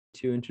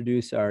to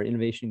introduce our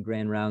Innovation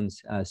Grand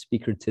Rounds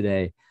speaker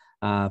today,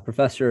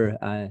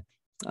 Professor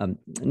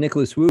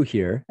Nicholas Wu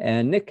here.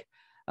 And Nick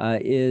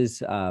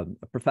is a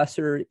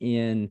professor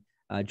in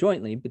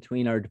jointly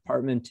between our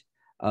Department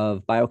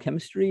of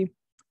Biochemistry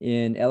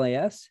in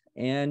LAS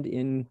and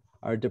in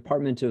our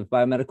Department of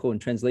Biomedical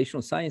and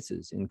Translational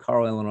Sciences in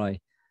Carle, Illinois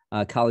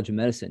College of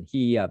Medicine.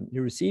 He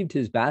received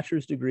his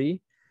bachelor's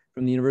degree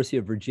from the University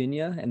of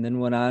Virginia and then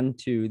went on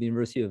to the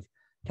University of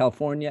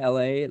California,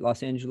 LA,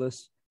 Los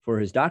Angeles for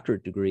his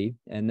doctorate degree,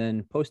 and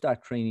then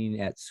postdoc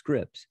training at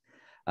Scripps.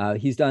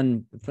 He's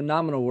done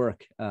phenomenal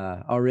work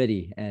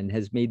already and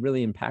has made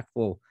really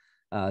impactful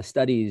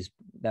studies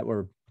that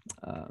were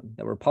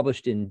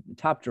published in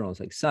top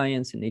journals like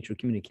Science and Nature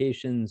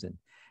Communications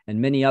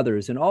and many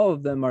others. And all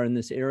of them are in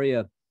this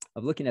area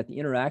of looking at the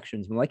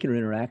interactions, molecular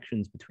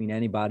interactions between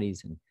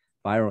antibodies and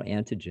viral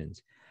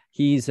antigens.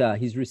 He's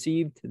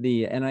received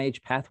the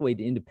NIH Pathway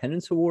to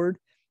Independence Award.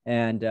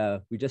 And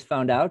we just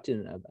found out,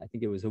 I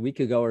think it was a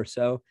week ago or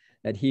so,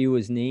 that he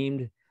was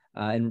named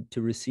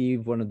to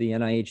receive one of the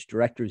NIH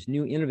Director's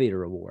New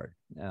Innovator Award,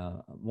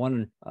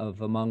 one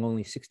of among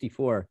only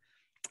 64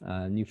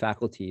 new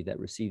faculty that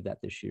received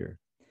that this year.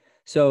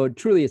 So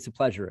truly, it's a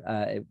pleasure.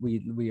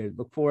 We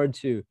look forward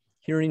to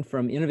hearing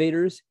from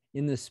innovators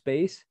in this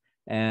space,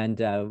 and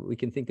we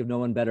can think of no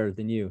one better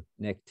than you,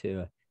 Nick,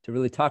 to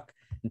really talk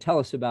and tell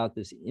us about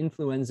this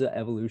influenza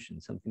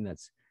evolution, something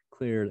that's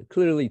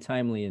clearly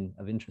timely and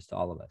of interest to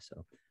all of us.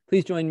 So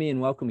please join me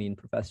in welcoming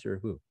Professor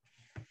Wu.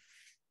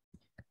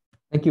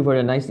 Thank you for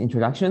the nice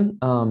introduction.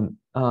 Today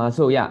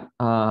I'm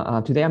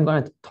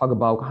going to talk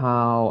about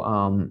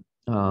how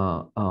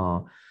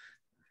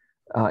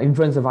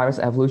influenza virus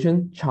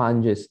evolution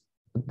challenges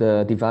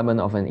the development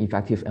of an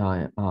effective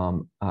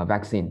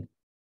vaccine.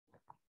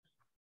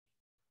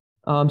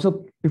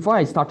 So before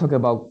I start talking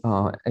about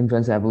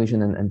influenza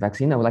evolution and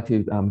vaccine, I would like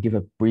to give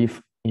a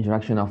brief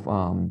introduction of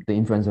the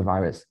influenza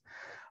virus.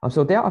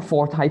 So there are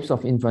 4 types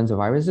of influenza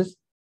viruses,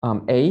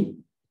 A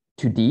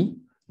to D,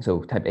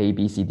 so type A,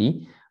 B, C,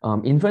 D.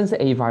 Influenza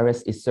A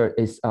virus is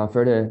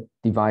further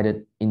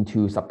divided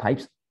into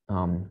subtypes.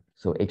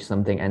 So H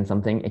something, N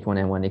something,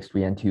 H1N1,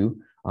 H3,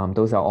 N2.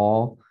 Those are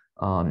all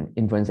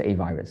influenza A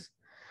virus.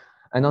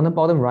 And on the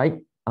bottom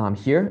right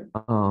here,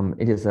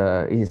 it is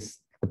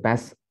the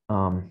best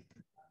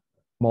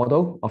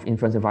model of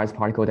influenza virus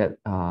particle that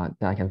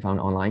I can find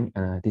online.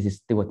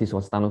 This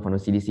was downloaded from the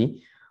CDC.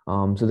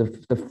 So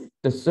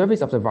the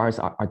surface of the virus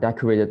are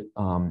decorated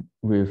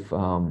with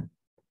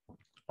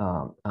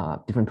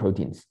different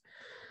proteins.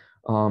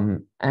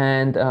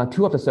 And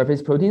 2 of the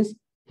surface proteins,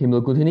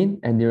 hemagglutinin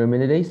and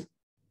neuraminidase,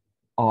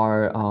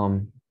 are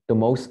the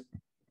most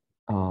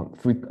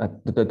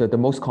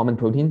common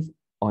proteins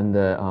on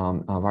the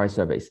virus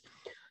surface.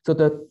 So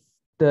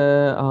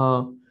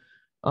the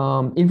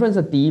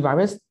influenza D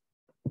virus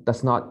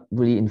does not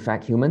really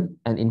infect human,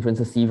 and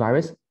influenza C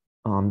virus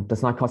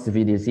does not cause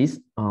severe disease.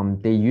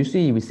 They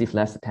usually receive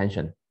less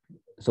attention.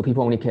 So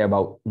people only care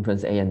about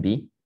influenza A and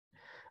B.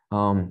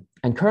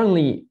 And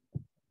currently,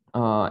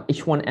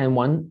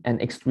 H1N1 and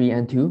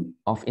H3N2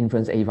 of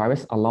influenza A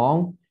virus,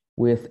 along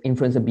with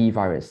influenza B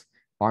virus,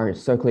 are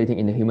circulating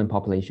in the human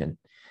population.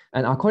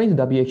 And according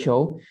to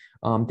WHO,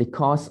 they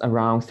cause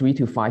around 3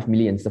 to 5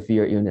 million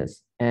severe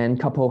illness and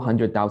a couple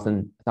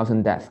 100,000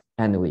 deaths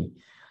annually.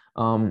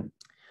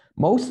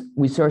 Most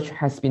research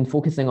has been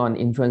focusing on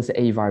influenza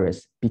A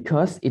virus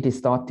because it is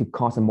thought to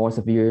cause a more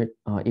severe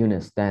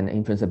illness than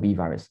influenza B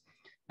virus.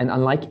 And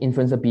unlike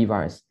influenza B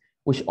virus,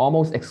 which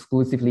almost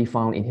exclusively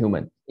found in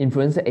human,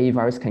 influenza A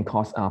virus can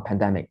cause a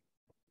pandemic.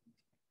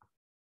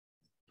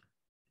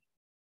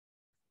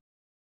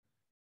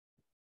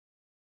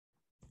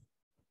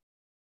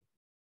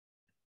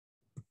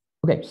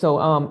 Okay,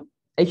 so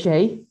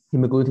HA,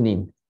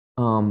 hemagglutinin,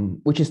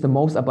 which is the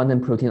most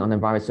abundant protein on the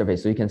virus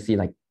surface. So you can see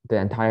like the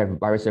entire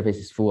virus surface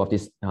is full of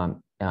this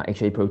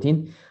HA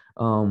protein,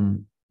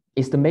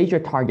 is the major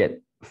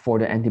target for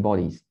the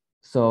antibodies.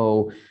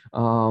 So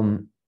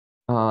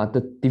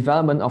the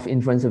development of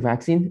influenza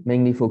vaccine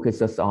mainly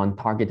focuses on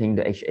targeting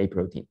the HA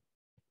protein.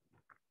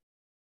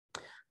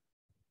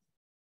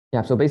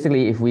 Yeah, so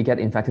basically if we get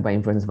infected by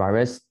influenza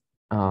virus,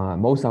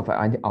 most of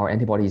our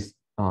antibodies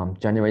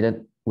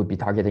generated would be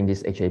targeting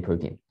this HA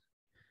protein.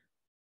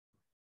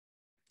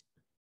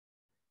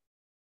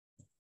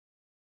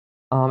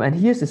 And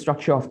here's the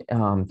structure of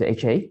the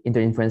HA,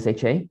 interinfluenza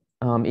HA.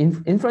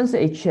 Influenza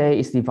HA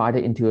is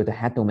divided into the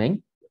head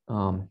domain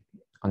on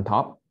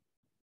top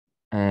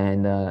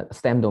and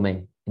stem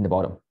domain in the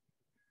bottom.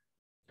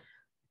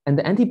 And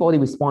the antibody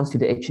response to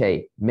the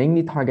HA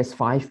mainly targets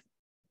 5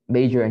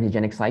 major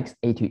antigenic sites,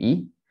 A to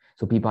E.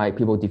 So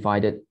people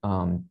divided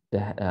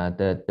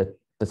the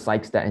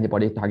sites that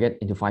antibody target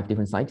into 5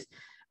 different sites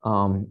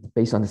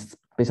based on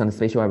the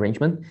spatial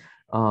arrangement.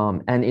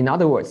 And in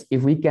other words,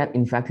 if we get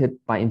infected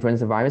by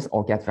influenza virus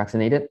or get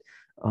vaccinated,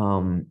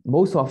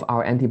 most of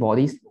our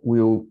antibodies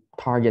will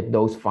target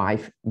those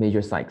 5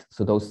 major sites.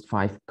 So those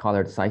 5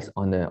 colored sites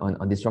on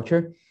the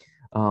structure.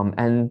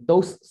 And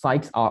those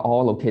sites are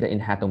all located in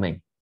head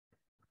domain.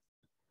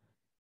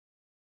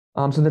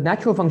 So the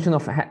natural function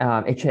of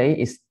HA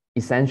is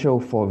essential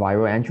for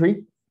viral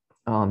entry.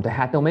 The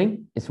head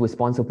domain is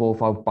responsible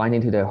for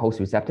binding to the host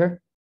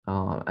receptor,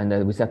 and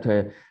the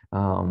receptor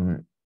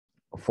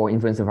for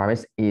influenza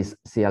virus is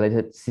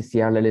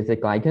C-lylylated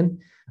glycan.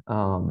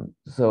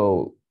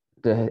 So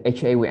the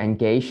HA will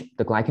engage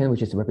the glycan,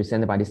 which is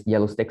represented by these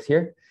yellow sticks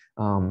here,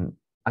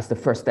 as the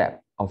first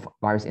step of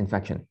virus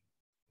infection.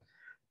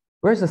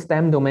 Whereas the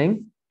stem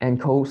domain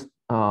encodes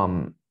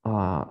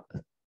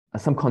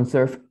some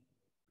conserved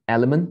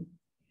element,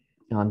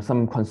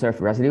 some conserved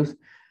residues,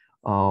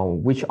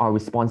 which are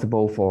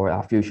responsible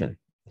for fusion.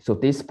 So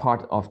this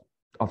part of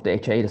the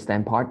HA, the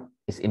stem part,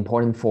 is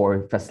important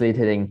for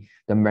facilitating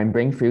the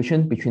membrane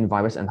fusion between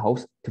virus and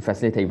host to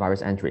facilitate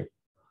virus entry.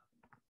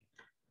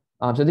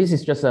 So this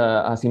is just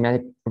a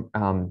schematic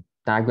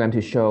diagram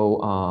to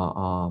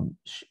show,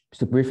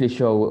 to briefly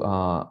show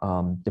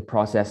the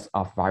process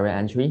of viral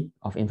entry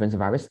of influenza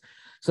virus.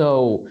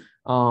 So,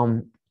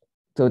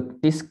 so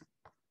this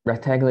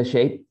rectangular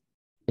shape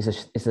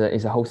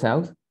is a host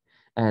cell,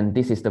 and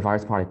this is the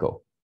virus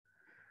particle.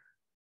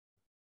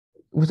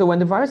 So when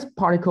the virus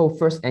particle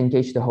first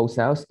engages the host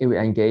cells, it will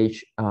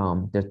engage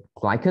the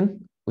glycan,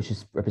 which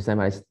is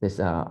represented by this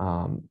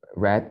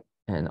red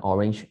and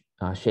orange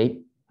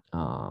shape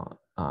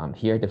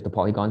here, the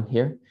polygon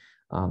here.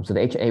 So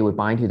the HA will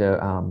bind to the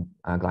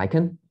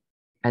glycan,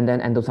 and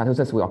then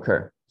endocytosis will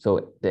occur.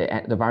 So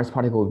the virus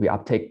particle will be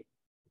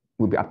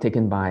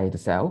uptaken by the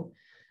cell,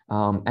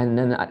 and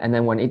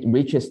then when it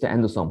reaches the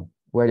endosome,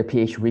 where the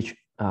pH reach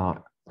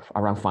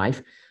around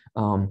 5,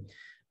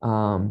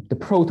 the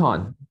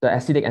proton, the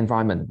acidic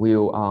environment,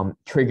 will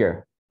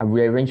trigger a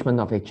rearrangement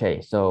of HA.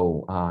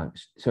 So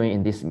showing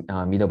in this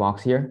middle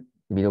box here,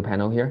 the middle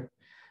panel here,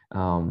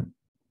 the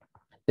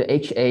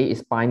HA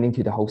is binding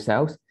to the host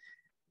cells,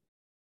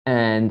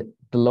 and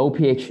the low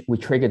pH will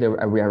trigger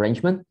a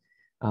rearrangement.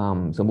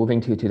 So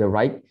moving to the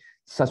right,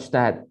 such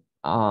that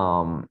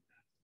the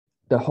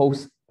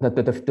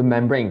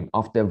membrane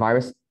of the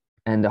virus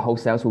and the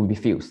host cells will be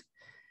fused.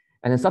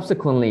 And then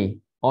subsequently,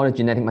 all the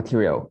genetic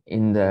material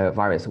in the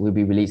virus will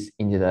be released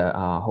into the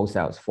host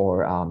cells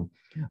for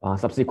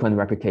subsequent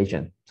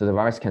replication. So the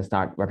virus can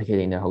start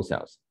replicating in the host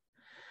cells.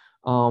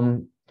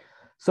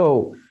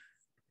 So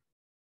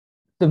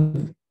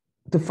the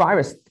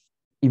virus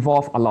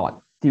evolved a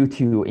lot due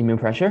to immune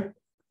pressure,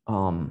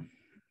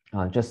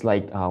 just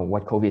like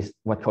what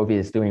COVID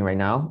is doing right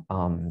now.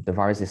 The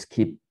virus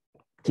keeps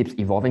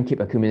evolving, keep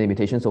accumulating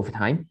mutations over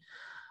time.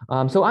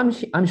 So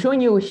I'm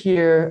showing you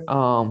here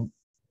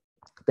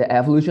the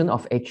evolution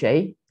of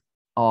HA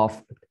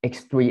of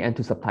X3 and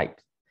 2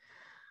 subtypes.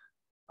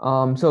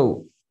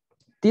 So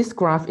this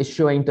graph is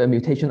showing the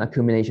mutation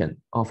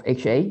accumulation of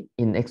HA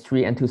in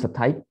X3 and 2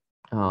 subtype,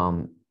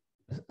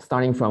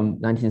 starting from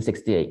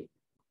 1968.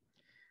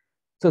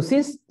 So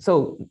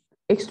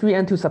X3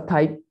 and 2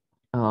 subtype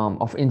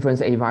of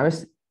influenza A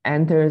virus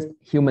enters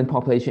human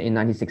population in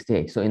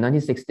 1968. So in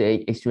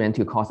 1968,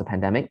 H3N2 caused a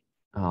pandemic,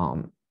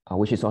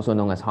 which is also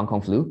known as Hong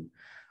Kong flu.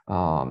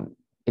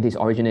 It is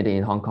originated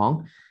in Hong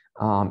Kong.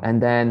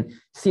 And then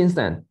since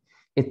then,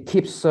 it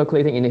keeps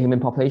circulating in the human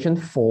population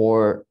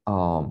for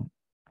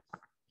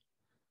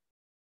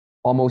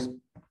almost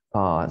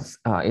for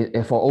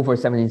over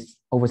 70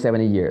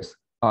 years,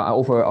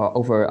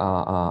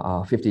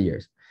 over 50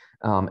 years.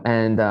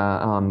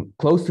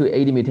 Close to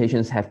 80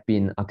 mutations have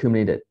been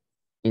accumulated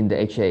in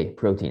the HA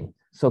protein.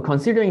 So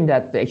considering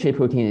that the HA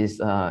protein is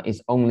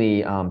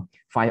only around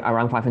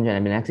 500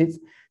 amino acids,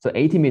 so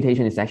 80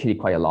 mutation is actually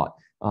quite a lot.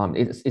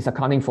 It's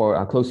accounting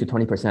for close to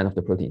 20% of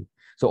the protein.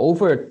 So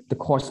over the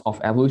course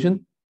of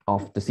evolution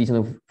of the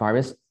seasonal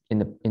virus in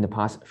the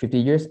past 50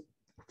 years,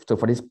 so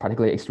for this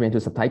particular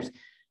X3N2 subtypes,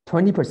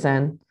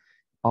 20%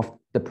 of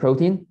the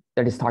protein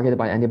that is targeted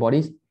by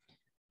antibodies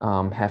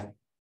have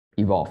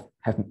evolved,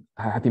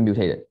 have been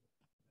mutated.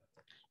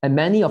 And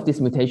many of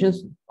these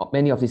mutations,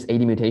 many of these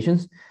 80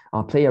 mutations,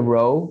 play a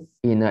role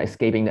in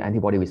escaping the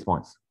antibody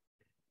response.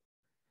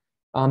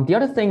 The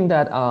other thing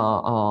that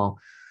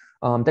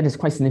that is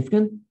quite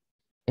significant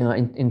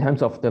in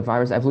terms of the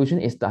virus evolution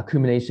is the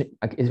accumulation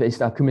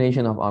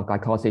of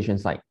glycosylation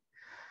site.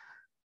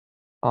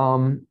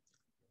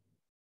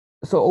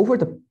 So over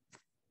the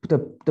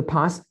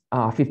past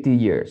 50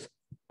 years,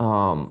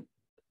 the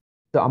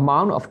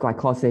amount of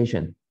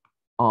glycosylation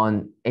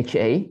on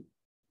HA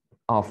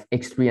of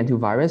X3N2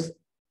 virus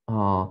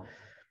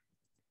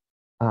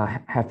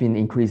have been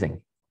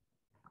increasing.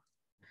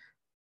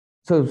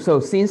 So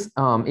since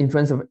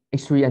influenza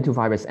H3N2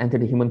 virus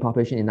entered the human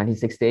population in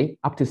 1968,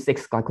 up to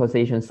 6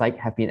 glycosylation sites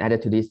have been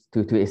added to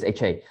its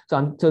HA.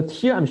 So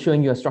here I'm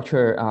showing you a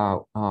structure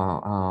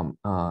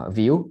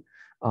view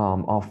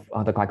of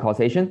the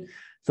glycosylation.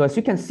 So as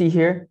you can see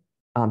here,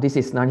 this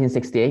is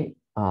 1968.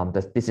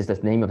 This is the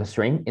name of the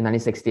strain in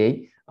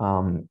 1968.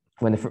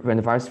 When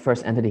the virus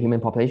first entered the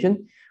human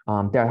population,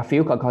 there are a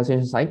few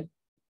glycosylation sites,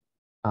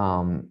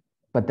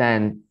 but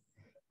then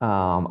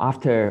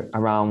after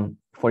around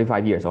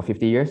 45 years or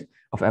 50 years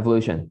of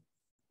evolution,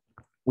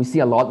 we see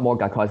a lot more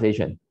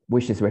glycosylation,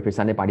 which is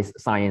represented by these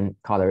cyan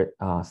colored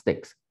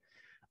sticks.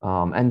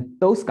 And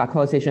those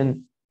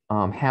glycosylation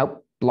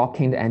help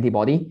blocking the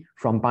antibody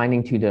from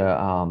binding to the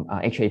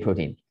HA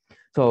protein.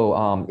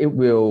 So it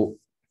will,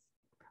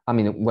 I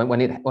mean,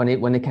 when it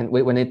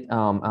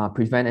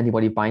prevent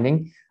antibody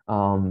binding,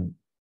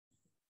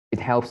 it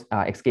helps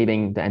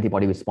escaping the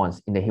antibody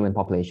response in the human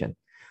population.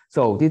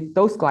 So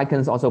those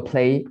glycans also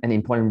play an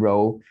important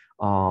role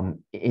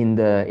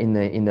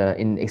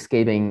in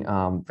escaping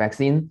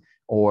vaccine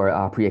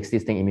or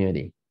pre-existing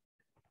immunity.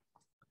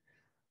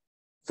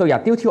 So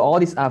yeah, due to all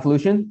this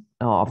evolution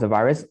of the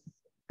virus,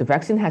 the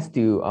vaccine has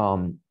to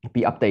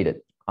be updated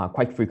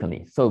quite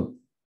frequently. So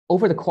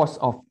over the course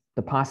of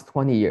the past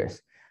 20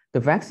 years, the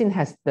vaccine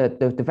has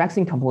the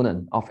vaccine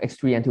component of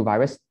H3N2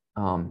 virus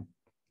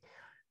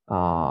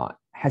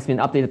has been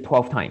updated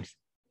 12 times.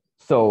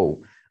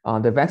 So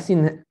the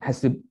vaccine has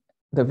to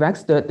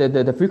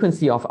the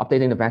frequency of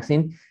updating the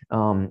vaccine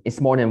is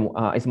more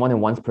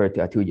than once per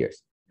 2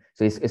 years.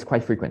 So it's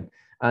quite frequent.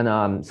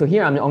 And so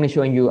here I'm only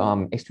showing you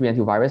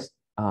H3N2 virus,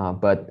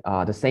 but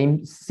the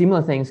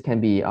similar things can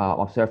be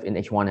observed in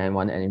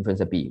H1N1 and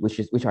influenza B,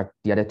 which are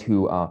the other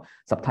two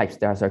subtypes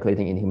that are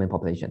circulating in the human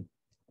population.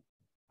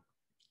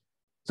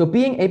 So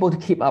being able to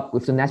keep up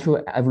with the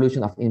natural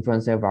evolution of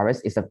influenza virus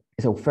is a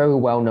very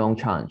well-known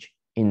challenge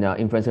in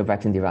influenza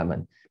vaccine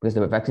development, because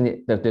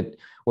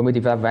when we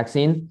develop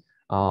vaccine,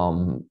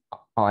 our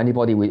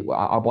body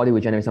will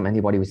generate some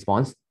antibody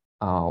response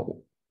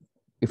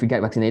if we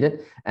get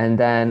vaccinated, and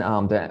then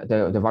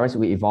the virus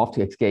will evolve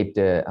to escape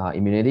the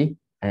immunity,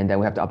 and then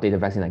we have to update the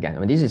vaccine again. I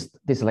mean, this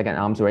is like an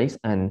arms race,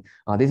 and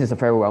this is a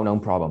very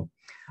well-known problem.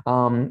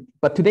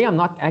 But today I'm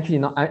not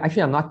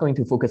going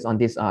to focus on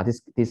this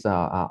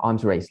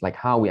arms race, like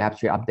how we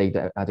actually update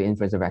the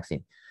influenza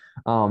vaccine.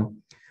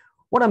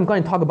 What I'm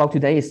going to talk about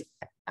today is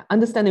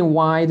understanding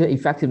why the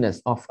effectiveness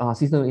of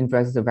seasonal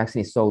influenza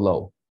vaccine is so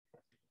low.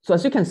 So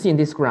as you can see in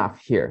this graph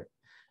here,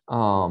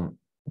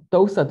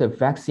 those are the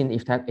vaccine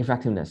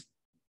effectiveness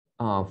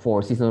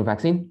for seasonal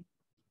vaccine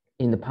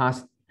in the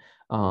past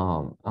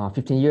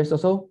 15 years or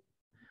so.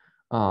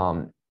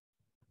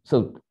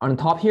 So on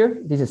top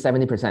here, this is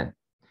 70%.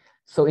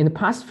 So in the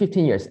past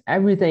 15 years,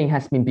 everything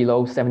has been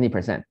below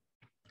 70%.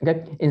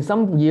 Okay, in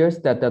some years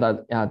that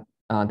are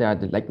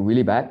like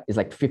really bad, it's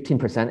like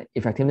 15%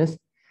 effectiveness.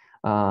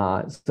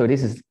 So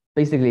this is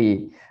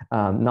basically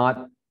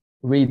not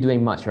really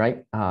doing much,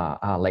 right?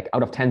 Like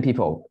out of 10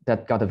 people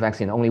that got the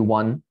vaccine, only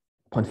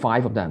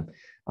 1.5 of them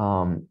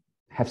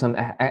have some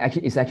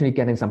is actually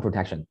getting some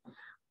protection.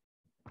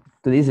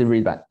 So this is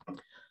really bad.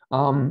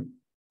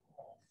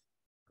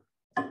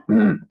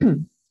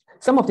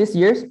 Some of these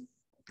years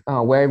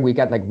where we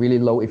get like really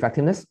low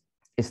effectiveness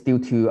is due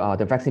to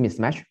the vaccine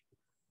mismatch.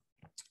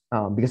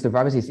 Because the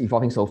virus is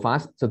evolving so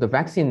fast, so the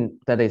vaccine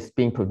that is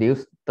being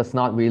produced does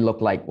not really look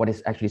like what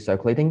is actually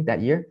circulating that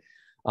year.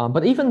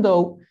 But even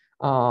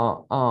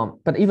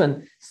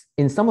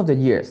in some of the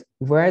years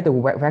where the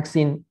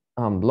vaccine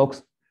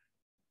looks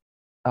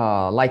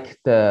like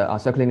the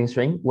circulating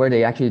strain, where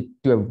they actually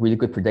do a really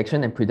good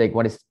prediction and predict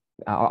what is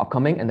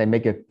upcoming, and they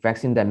make a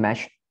vaccine that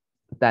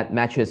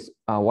matches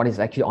what is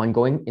actually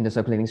ongoing in the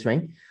circulating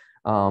strain,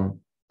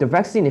 the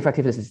vaccine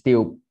effectiveness is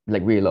still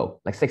like really low,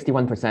 like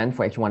 61%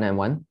 for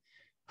H1N1,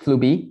 flu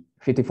B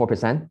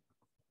 54%,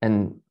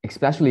 and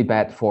especially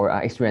bad for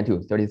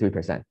H3N2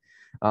 33%.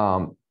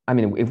 I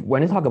mean,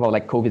 when you talk about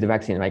like COVID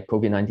vaccine, right,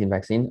 COVID-19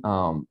 vaccine,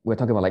 we're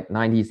talking about like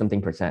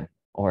 90-something%,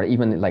 or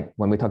even like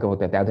when we talk about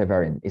the Delta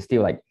variant, it's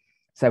still like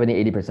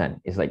 70-80%.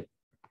 It's like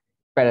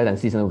better than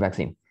seasonal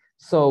vaccine.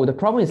 So the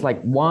problem is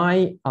like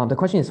why? The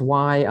question is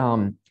why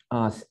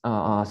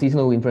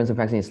seasonal influenza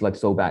vaccine is like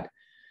so bad.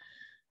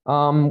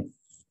 To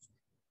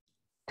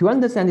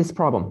understand this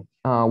problem,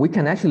 we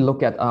can actually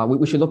look at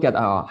we should look at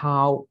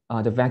how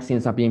the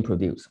vaccines are being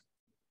produced.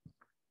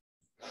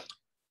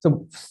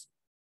 So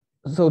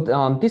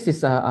this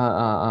is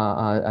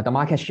the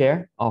market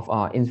share of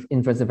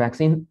influenza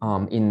vaccine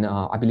in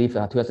I believe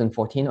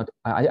 2014 or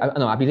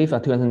I believe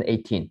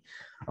 2018.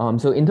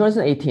 So in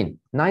 2018,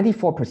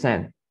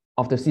 94%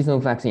 of the seasonal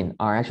vaccine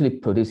are actually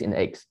produced in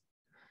eggs.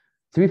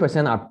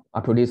 3%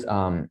 are produced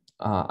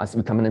as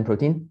recombinant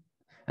protein,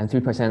 and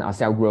 3% are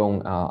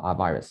cell-grown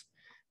virus.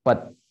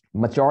 But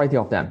majority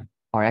of them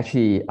are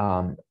actually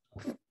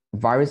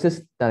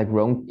viruses that are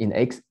grown in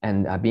eggs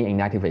and are being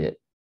inactivated.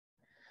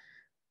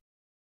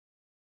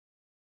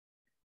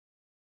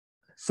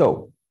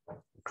 So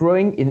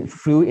growing in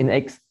flu in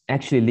eggs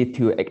actually lead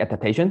to egg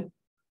adaptation.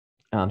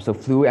 So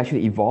flu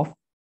actually evolve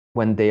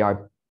when they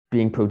are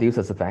being produced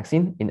as a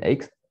vaccine in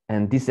eggs.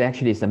 And this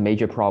actually is a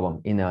major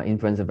problem in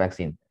influenza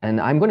vaccine.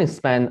 And I'm going to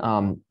spend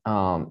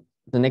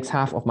the next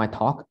half of my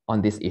talk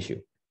on this issue.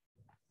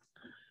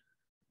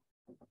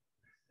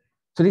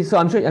 So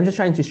I'm just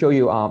trying to show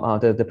you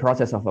the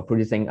process of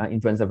producing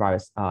influenza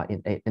virus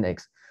in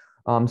eggs.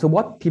 So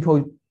what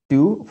people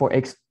do for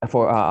eggs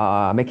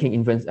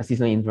making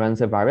seasonal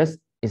influenza virus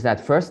is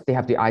that first they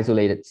have to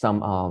isolate some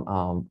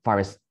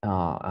virus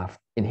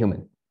in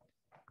human.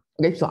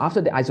 Okay, so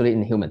after they isolate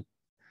in human,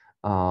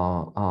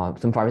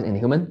 some virus in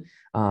human,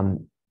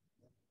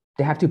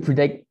 they have to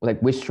predict like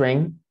which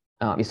strain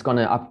it's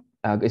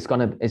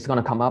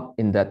gonna come up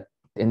in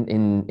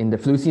the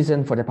flu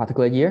season for the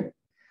particular year.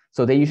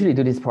 So they usually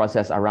do this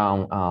process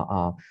around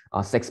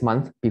 6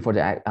 months before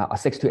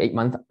 6 to 8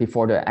 months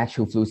before the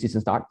actual flu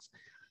season starts.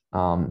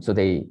 So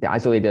they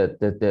isolate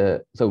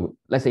so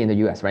let's say in the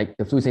US, right?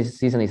 The flu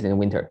season is in the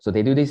winter. So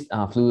they do this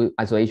flu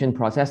isolation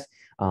process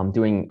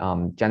during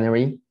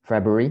January,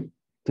 February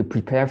to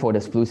prepare for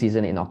this flu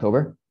season in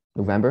October,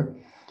 November.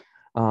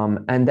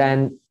 And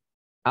then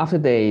after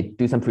they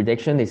do some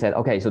prediction, they said,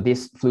 okay, so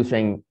this flu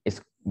strain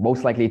is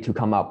most likely to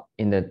come up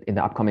in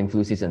the upcoming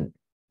flu season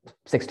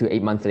 6 to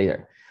 8 months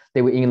later.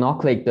 They will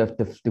inoculate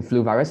the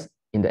flu virus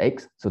in the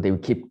eggs. So they will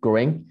keep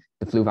growing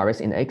the flu virus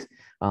in the eggs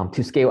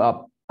to scale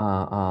up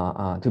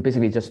to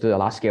basically just do a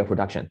large scale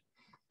production.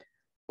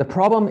 The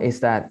problem is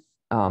that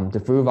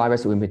the flu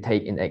virus will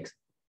mutate in eggs.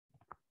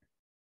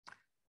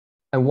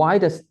 And why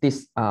does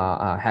this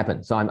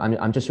happen? So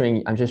I'm just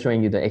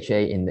showing you the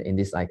HA in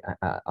this like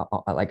a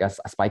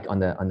spike on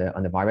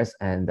the virus,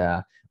 and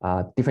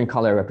different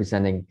color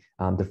representing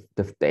the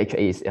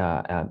HA is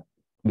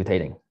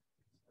mutating.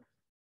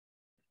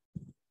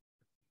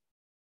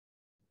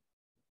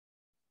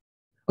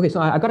 Okay, so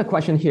I got a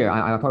question here.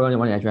 I probably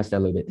want to address that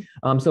a little bit.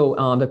 So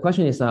the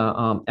question is,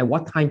 at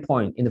what time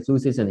point in the flu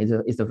season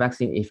is the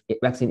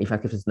vaccine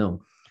effectiveness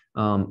known?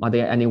 Are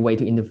there any way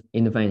to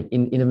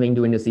intervene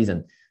during the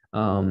season?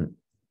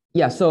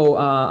 Yeah,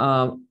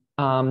 so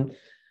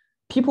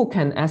people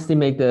can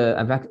estimate the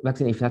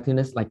vaccine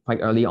effectiveness like quite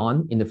early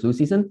on in the flu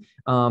season.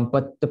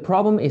 But the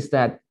problem is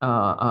that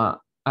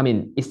I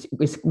mean,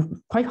 it's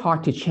quite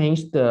hard to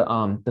change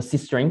the seed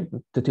strain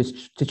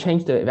to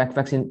change the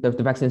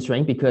vaccine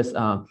strain, because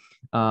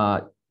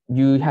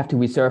you have to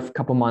reserve a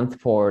couple months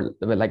for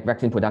like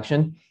vaccine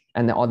production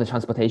and then all the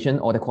transportation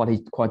or the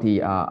quality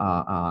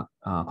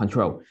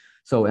control.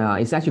 So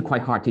it's actually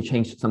quite hard to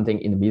change something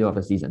in the middle of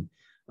the season.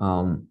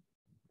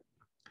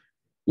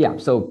 Yeah,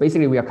 so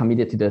basically we are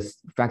committed to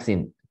this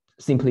vaccine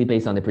simply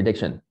based on the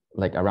prediction,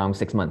 like around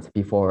 6 months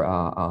before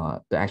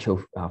the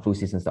actual flu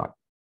season starts.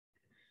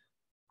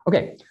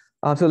 Okay,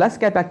 so let's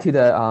get back to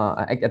the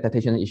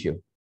adaptation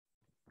issue.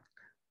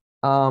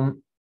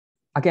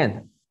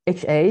 Again,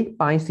 HA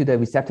binds to the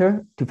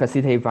receptor to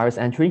facilitate virus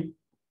entry,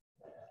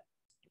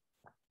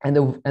 and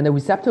the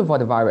receptor for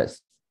the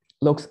virus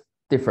looks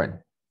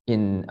different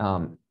in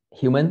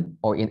human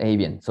or in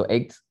avian. So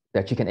eggs,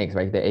 they're chicken eggs,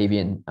 right? The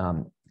avian.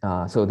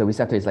 So the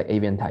receptor is like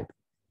avian type.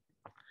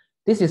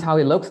 This is how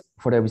it looks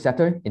for the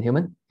receptor in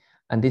human.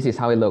 And this is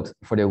how it looks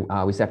for the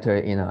receptor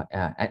in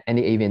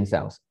any avian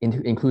cells,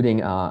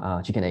 including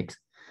chicken eggs.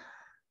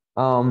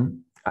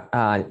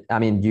 I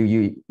mean,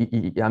 you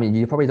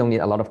probably don't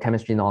need a lot of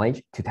chemistry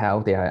knowledge to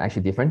tell they are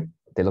actually different.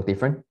 They look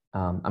different.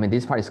 I mean,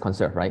 this part is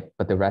conserved, right?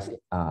 But the rest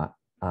are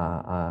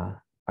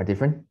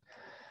different.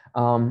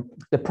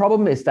 The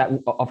problem is that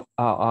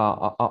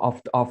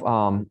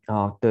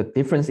the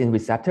difference in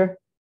receptor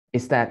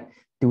is that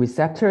the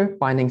receptor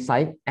binding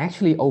site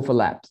actually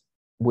overlaps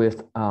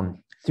with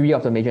 3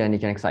 of the major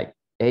antigenic sites,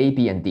 A,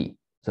 B, and D.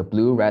 So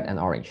blue, red, and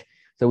orange.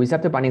 So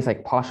receptor binding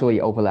site partially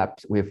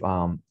overlaps with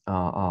the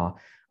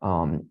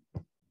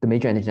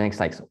major antigenic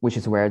sites, which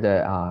is where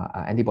the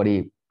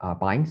antibody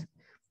binds.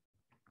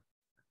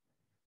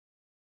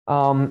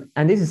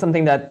 And this is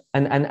something that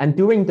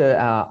during the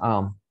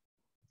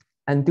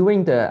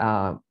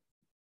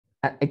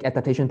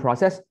adaptation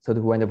process, so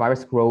when the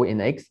virus grow in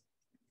eggs,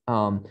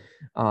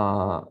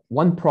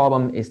 one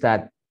problem is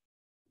that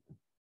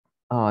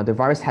the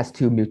virus has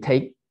to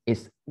mutate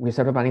its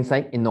receptor binding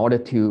site in order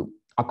to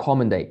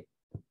accommodate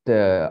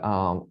the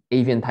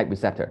avian type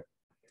receptor.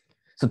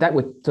 So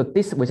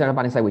this receptor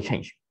binding site will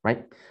change,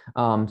 right?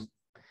 And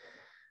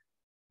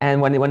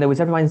when the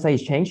receptor binding site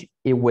is changed,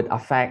 it would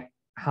affect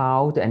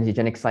how the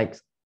antigenic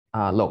sites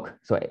look.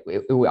 So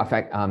it will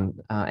affect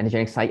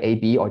antigenic site A,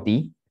 B, or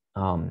D,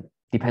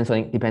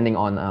 depending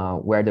on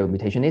where the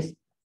mutation is.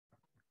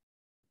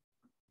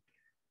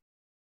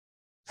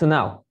 So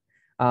now,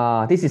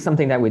 this is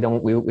something that we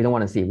don't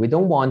want to see. We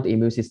don't want the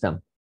immune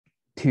system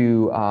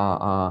to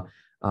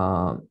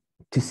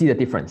see the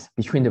difference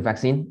between the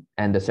vaccine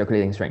and the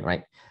circulating strain,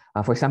 right?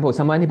 For example,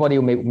 some antibody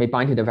may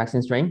bind to the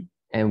vaccine strain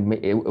and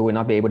it will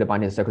not be able to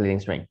bind to the circulating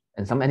strain.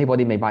 And some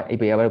antibody may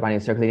be able to bind to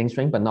the circulating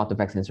strain, but not the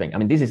vaccine strain. I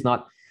mean, this is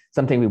not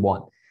something we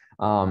want.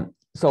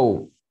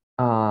 So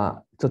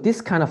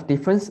this kind of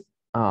difference,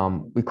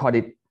 we call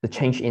it the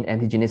change in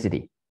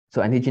antigenicity.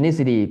 So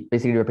antigenicity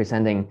basically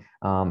representing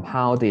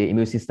how the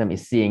immune system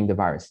is seeing the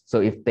virus. So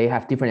if they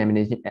have different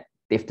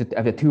if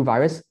the two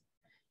virus,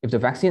 if the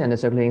vaccine and the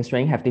circulating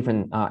strain have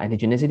different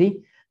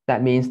antigenicity,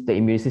 that means the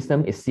immune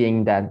system is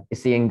seeing them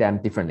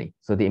differently.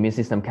 So the immune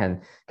system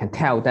can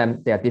tell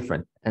them they are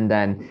different, and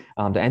then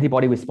the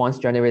antibody response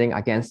generating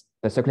against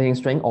the circulating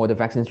strain or the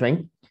vaccine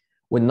strain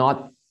will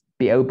not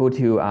be able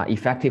to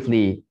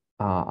effectively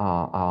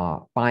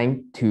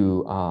bind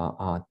to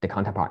the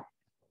counterpart.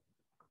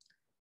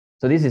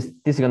 So this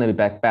is going to be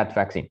bad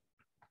vaccine.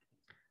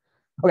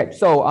 Okay,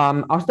 so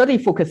our study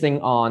focusing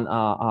on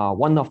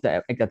one of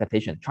the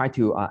adaptation, try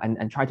to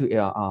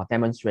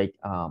demonstrate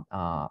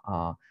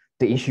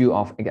the issue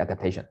of egg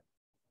adaptation.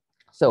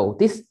 So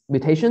this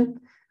mutation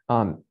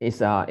is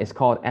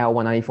called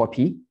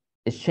L194P.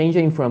 It's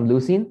changing from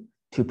leucine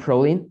to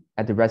proline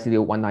at the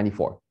residue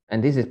 194.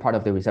 And this is part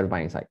of the receptor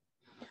binding site.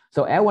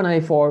 So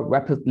L194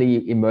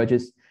 rapidly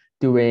emerges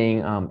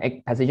during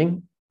egg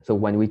passaging. So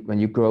when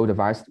you grow the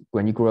virus,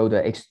 when you grow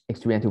the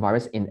H3N2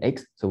 virus in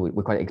eggs, so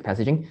we call it egg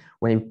passaging.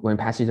 When you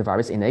passage the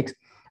virus in eggs,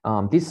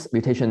 this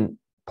mutation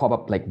pop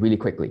up like really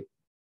quickly.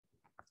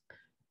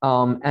 We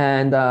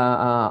can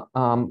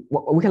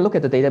look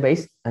at the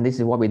database, and this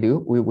is what we do.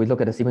 We look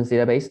at the sequence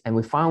database, and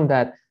we found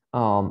that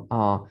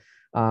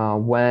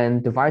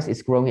when the virus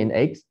is grown in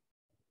eggs,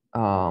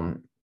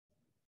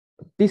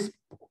 this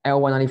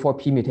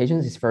L194P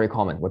mutations is very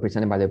common,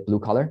 represented by the blue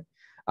color.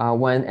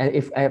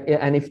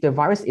 If the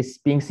virus is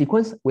being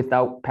sequenced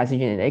without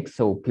passaging in eggs,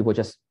 so people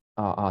just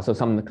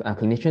some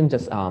clinician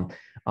just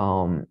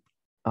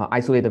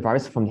isolate the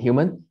virus from the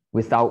human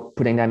without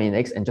putting them in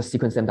eggs and just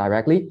sequence them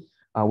directly,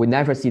 we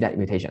never see that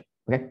mutation.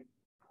 Okay,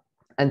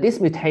 and this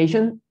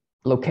mutation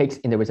locates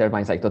in the receptor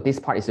binding site. So this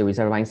part is the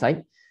receptor binding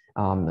site.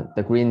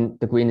 The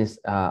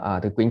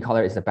green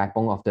color is the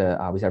backbone of the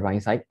receptor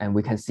binding site, and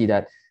we can see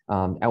that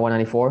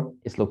L194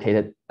 is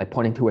located like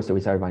pointing towards the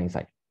receptor binding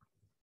site.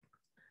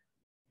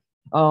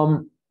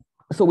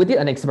 So we did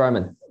an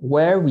experiment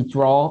where we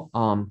draw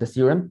the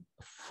serum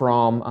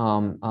from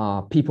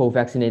people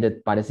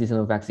vaccinated by the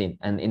seasonal vaccine,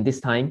 and in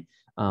this time,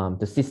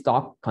 the seed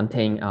stock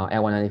contain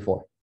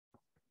L194.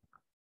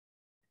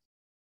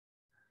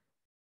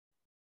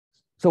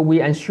 So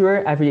we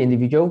ensure every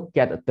individual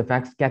get the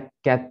virus, get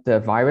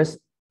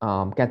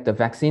the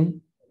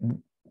vaccine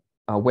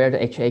where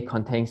the HA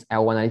contains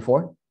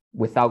L194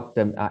 without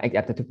the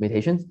adaptive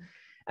mutations,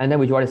 and then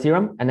we draw the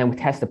serum, and then we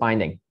test the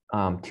binding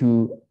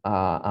to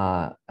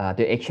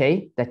the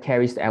HA that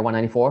carries the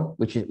L194,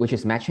 which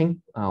is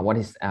matching what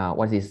is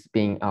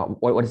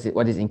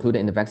included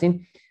in the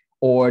vaccine,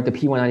 or the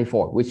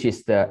P194, which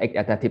is the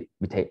adaptive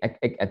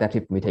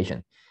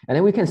mutation, and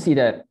then we can see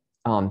that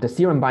the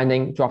serum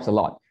binding drops a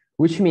lot,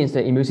 which means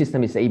the immune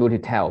system is able to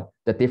tell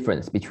the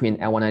difference between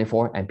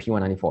L194 and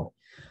P194.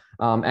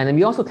 And then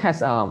we also test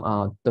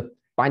the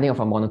binding of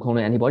a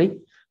monoclonal antibody.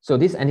 So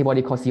this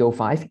antibody called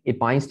CO5, it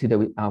binds to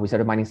the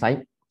receptor binding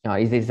site.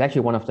 It is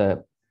actually one of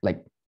the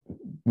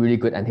really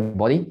good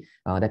antibody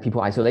that people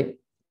isolate.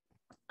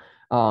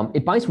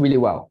 It binds really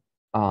well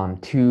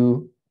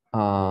to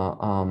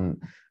the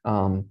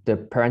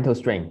parental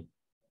strain,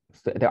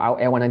 the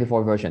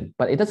L194 version,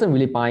 but it doesn't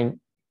really bind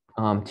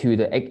to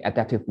the egg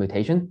adaptive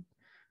mutation.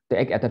 The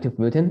egg adaptive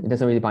mutant, it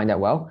doesn't really bind that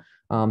well.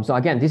 So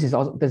again, this is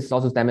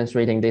also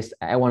demonstrating this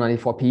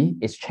L194P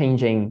is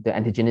changing the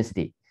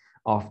antigenicity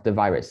of the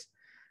virus.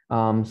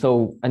 And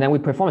then we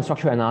perform a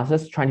structural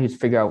analysis trying to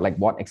figure out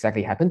what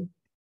exactly happened.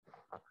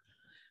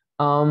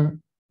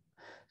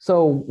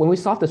 So when we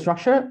solve the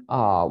structure,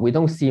 we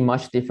don't see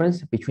much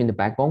difference between the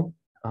backbone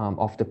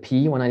of the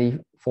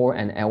P194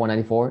 and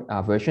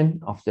L194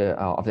 version of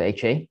the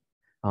HA.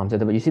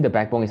 So you see the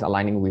backbone is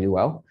aligning really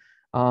well.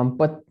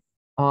 But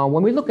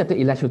when we look at the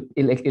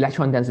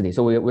electron density,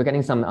 so we're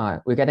getting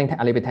a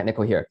little bit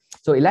technical here.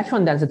 So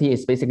electron density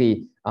is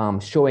basically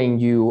showing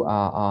you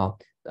how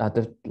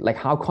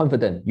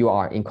confident you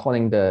are in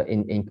calling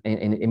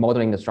in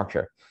modeling the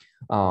structure.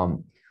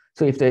 So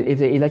if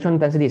the electron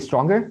density is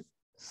stronger,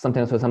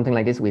 something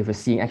like this, we're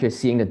actually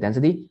seeing the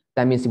density,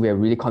 that means we are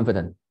really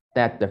confident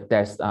that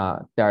there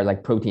are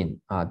like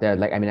protein, there are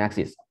like amino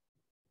acids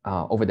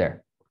over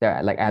there, there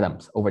are like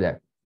atoms over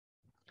there.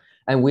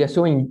 And we are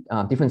showing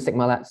different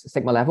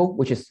sigma level,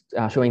 which is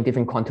showing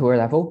different contour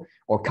level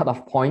or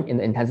cutoff point in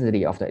the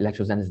intensity of the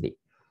electron density.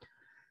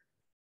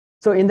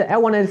 So in the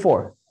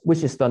L194,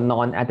 which is the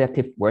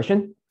non-adaptive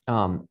version,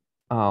 so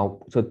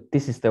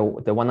this is the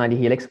 190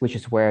 helix, which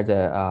is where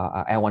the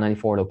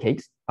L194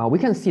 locates. We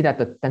can see that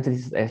the density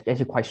is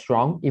actually quite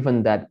strong,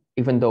 even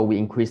though we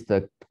increase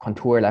the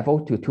contour level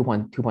to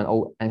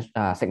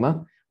 2.0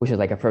 sigma, which is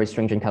like a very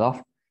stringent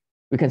cutoff.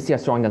 We can see a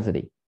strong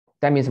density.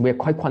 That means we're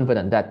quite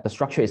confident that the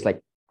structure is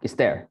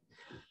there.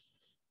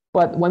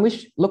 But when we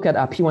look at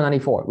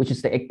P194, which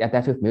is the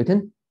adaptive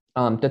mutant,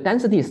 the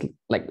density is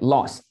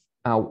lost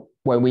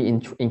when we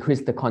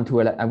increase the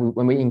contour,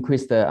 when we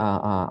increase the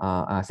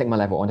sigma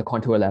level on the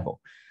contour level.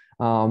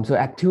 So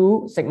at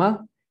 2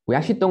 sigma, we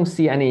actually don't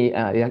see any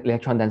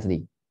electron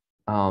density.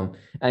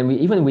 And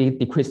we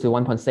decrease to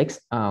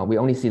 1.6, we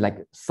only see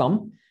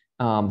some.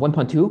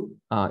 1.2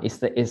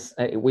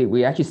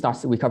 we actually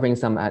start recovering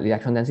some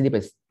electron density,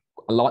 but it's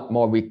a lot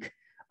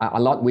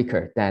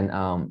weaker than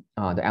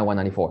the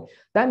L194.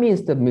 That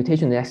means the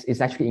mutation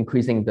is actually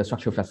increasing the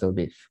structural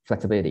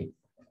flexibility.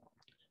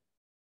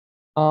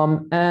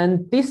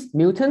 And this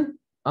mutant,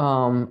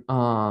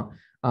 the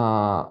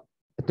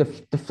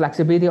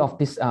flexibility of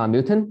this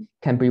mutant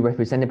can be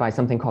represented by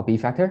something called B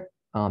factor.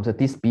 So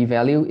this B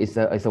value is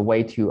a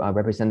way to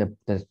represent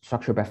the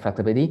structural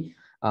flexibility,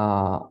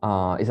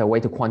 is a way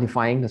to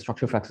quantifying the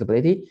structural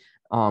flexibility.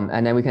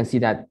 And then we can see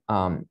that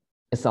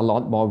it's a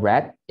lot more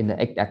red in the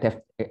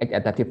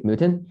adaptive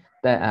mutant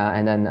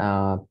and then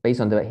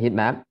based on the heat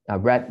map,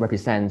 red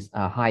represents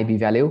high B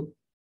value,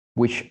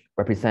 which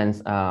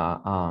represents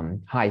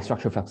high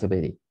structural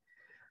flexibility.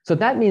 So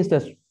that means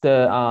that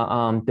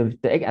the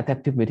egg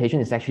adaptive mutation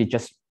is actually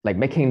just like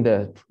making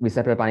the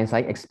receptor binding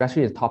site,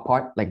 especially the top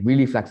part, like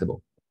really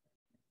flexible.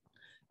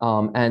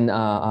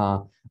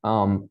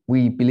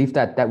 We believe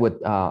that that would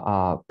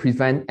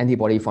prevent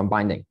antibody from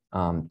binding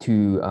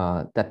to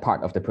that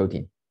part of the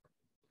protein.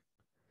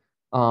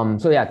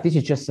 So yeah, this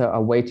is just a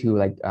way to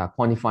like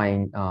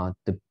quantifying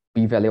the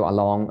B value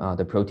along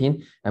the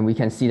protein, and we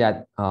can see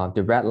that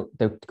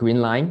the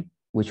green line,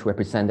 which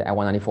represent the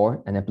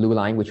L194, and the blue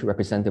line, which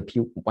represent the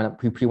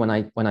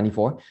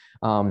P194,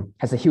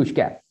 has a huge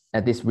gap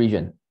at this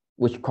region,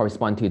 which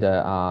correspond to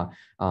the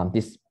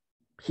this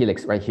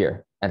helix right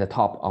here at the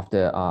top of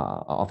the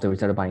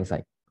receptor binding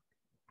site.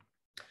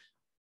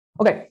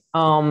 Okay,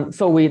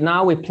 so we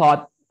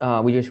plot.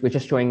 We just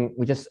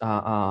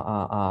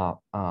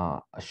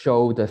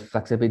show the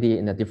flexibility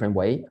in a different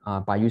way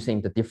by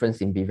using the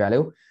difference in B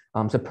value.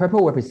 So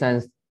purple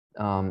represents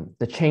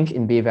the change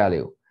in B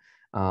value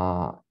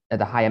at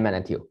the higher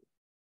magnitude.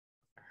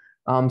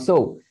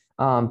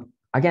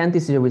 Again,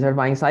 this is a receptor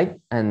binding site,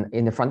 and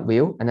in the front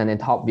view, and then in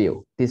top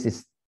view, this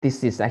is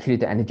actually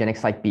the antigenic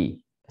site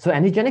B. So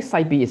antigenic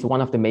site B is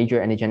one of the major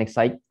antigenic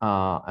site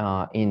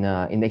in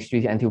the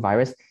H3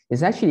 antivirus.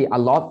 It's actually a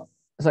lot.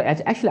 So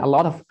it's actually a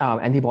lot of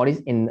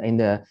antibodies in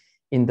the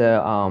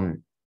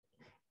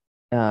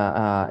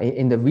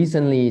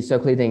recently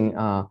circulating in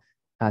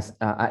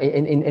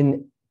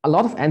a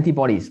lot of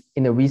antibodies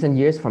in the recent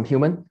years from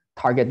human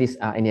target this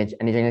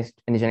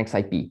antigenic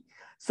site B.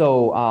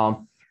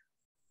 So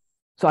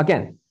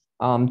again,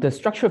 the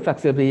structural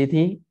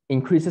flexibility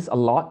increases a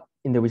lot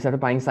in the receptor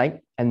binding site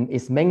and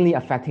is mainly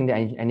affecting the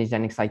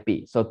antigenic site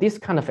B. So this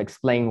kind of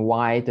explains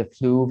why the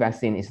flu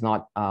vaccine is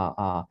not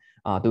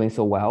doing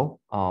so well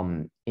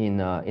in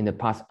the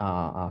past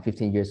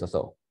 15 years or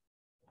so.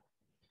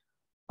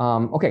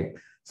 Okay,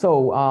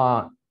 so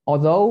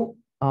although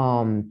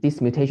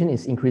this mutation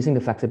is increasing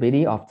the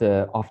flexibility of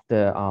the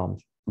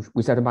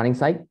receptor binding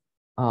site,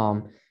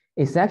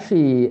 it's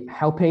actually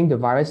helping the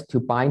virus to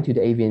bind to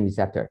the avian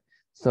receptor.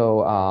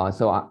 So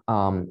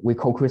we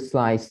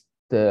co-crystallize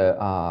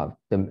the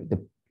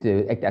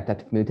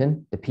adaptive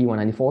mutant, the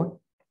P194,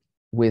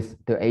 with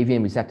the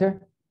avian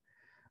receptor.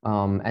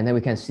 And then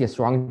we can see a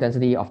strong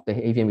density of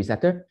the avian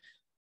receptor.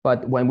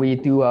 But when we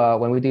do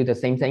the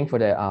same thing for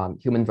the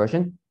human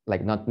version,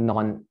 like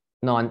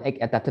non-egg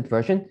adapted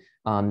version,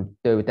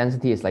 the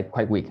density is like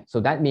quite weak. So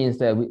that means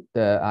that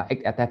the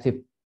egg adaptive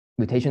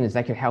mutation is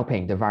actually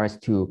helping the virus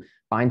to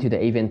bind to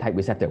the avian type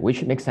receptor,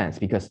 which makes sense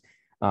because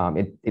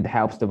it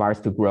helps the virus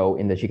to grow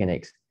in the chicken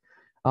eggs.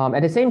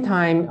 At the same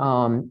time,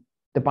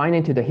 the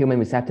binding to the human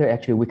receptor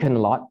actually weakened a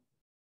lot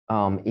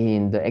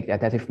in the egg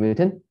adaptive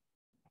mutant.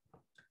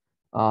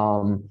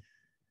 So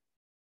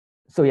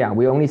yeah,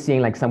 we're only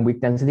seeing like some weak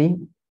density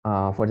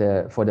for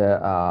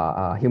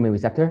the human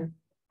receptor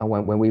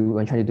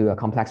when trying to do a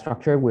complex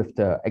structure with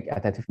the egg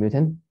adaptive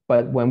mutant.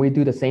 But when we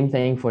do the same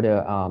thing for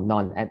the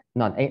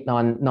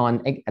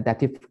non-egg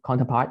adaptive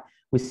counterpart,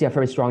 we see a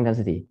very strong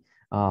density.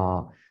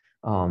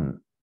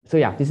 So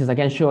yeah, this is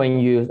again showing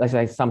you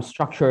like some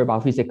structural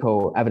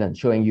biophysical evidence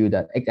showing you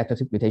that egg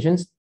adaptive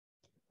mutations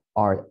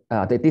are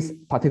this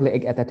particular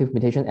egg adaptive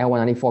mutation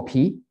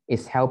L194P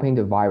is helping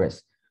the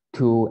virus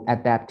to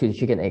adapt to the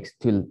chicken eggs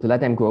to let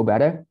them grow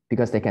better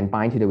because they can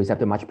bind to the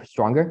receptor much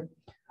stronger.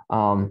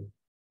 But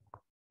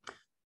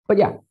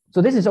yeah,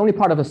 so this is only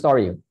part of the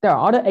story. There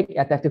are other egg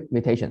adaptive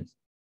mutations.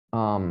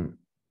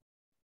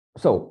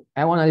 So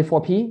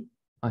L194P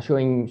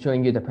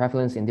showing you the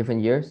prevalence in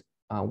different years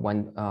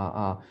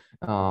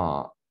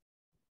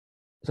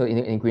so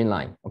in green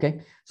line, okay?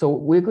 So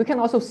we can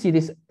also see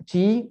this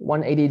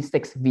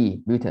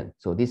G186V mutant.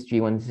 So this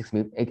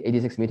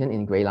G186 mutant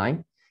in gray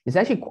line is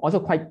actually also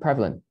quite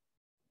prevalent.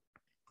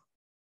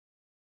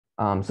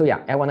 So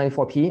yeah,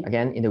 L194P,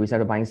 again, in the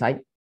receptor binding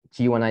site,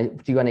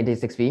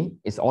 G186V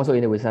is also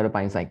in the receptor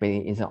binding site, but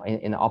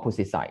in the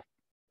opposite side.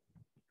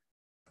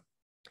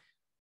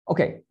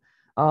 Okay,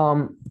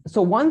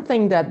 so one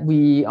thing that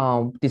we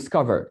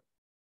discovered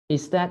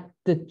is that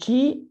the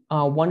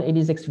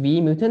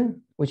G186V mutant,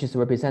 which is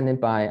represented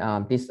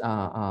by this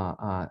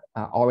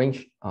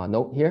orange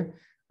note here,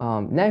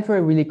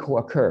 never really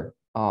co-occur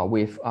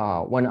with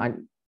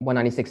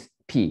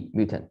 196P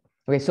mutant.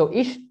 Okay, so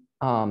each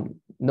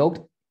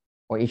note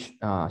or each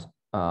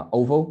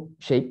oval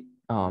shape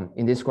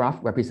in this graph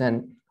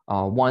represent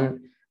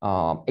one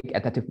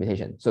adaptive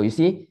mutation. So you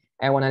see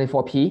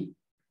L194P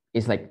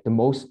is like the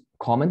most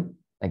common,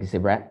 like it's a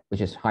red, which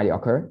is highly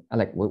occur,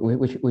 like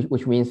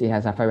which means it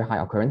has a very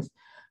high occurrence.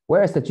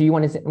 Whereas the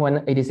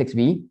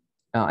G186V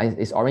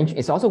is orange.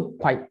 It's also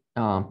quite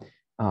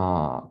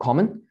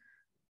common.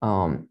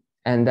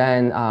 And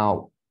then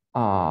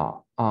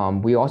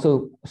we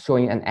also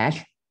showing an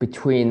ash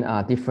between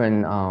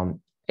different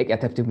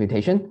adaptive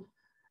mutation.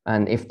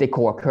 And if they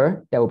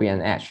co-occur, there will be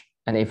an ash.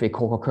 And if they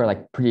co-occur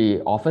like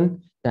pretty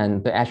often,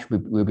 then the ash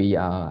will be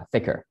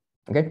thicker.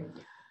 Okay.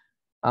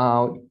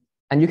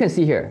 And you can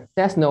see here,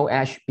 there's no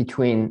edge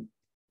between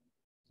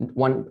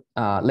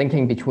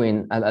linking the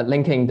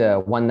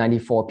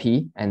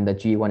 194P and the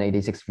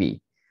G186V.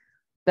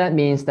 That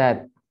means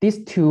that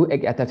these two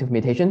adaptive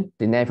mutations,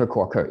 they never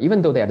co-occur,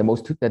 even though they are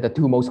the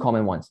two most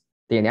common ones.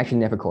 They actually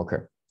never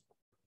co-occur.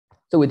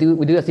 So we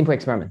do a simple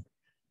experiment.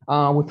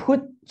 We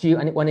put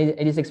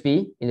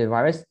G186V in the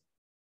virus,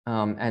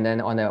 and then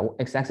on the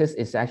x-axis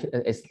is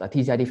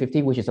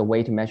TCID50, which is a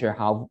way to measure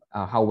how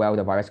well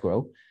the virus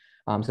grows.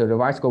 So the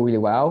virus grows really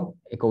well.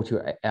 It grows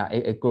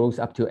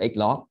up to 8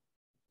 log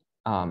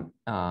of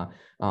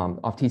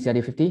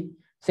TCID50.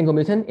 Single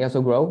mutant, it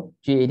also grows.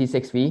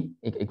 G86V,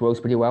 it grows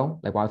pretty well,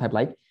 like wild type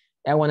like.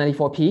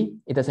 L194P,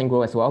 it doesn't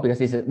grow as well because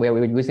this is where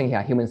we're using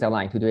here human cell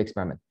line to do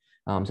experiment.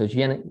 So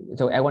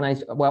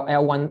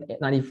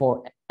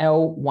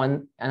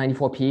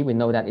L194P, we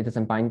know that it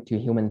doesn't bind to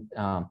human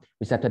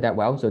receptor that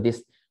well. So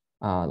this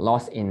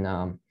loss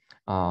in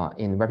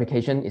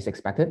replication is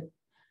expected.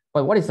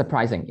 But what is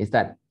surprising is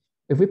that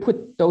if we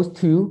put those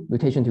two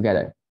mutations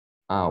together,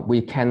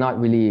 we cannot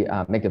really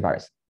make the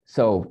virus.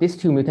 So these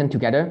two mutants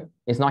together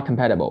is not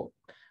compatible.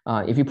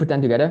 If you put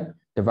them together,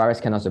 the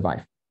virus cannot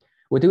survive.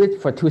 We do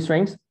it for 2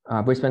 strains,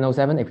 Brisbane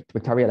 07,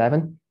 Victoria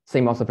 11,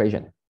 same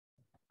observation.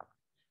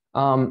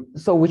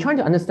 So we're trying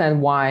to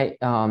understand why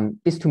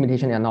these two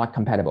mutations are not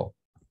compatible.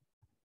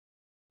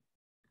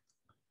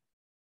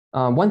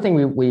 One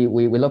thing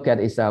we look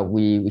at is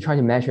we try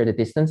to measure the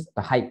distance,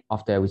 the height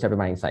of the receptor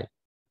binding site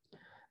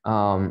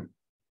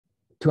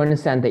to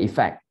understand the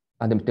effect,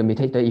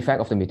 the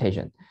effect of the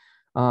mutation.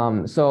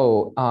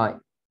 So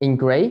in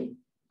gray,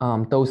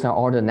 those are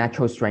all the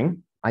natural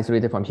strain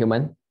isolated from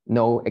human,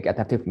 no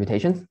adaptive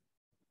mutations.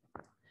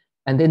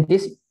 And then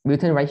this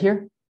mutant right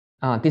here,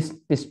 this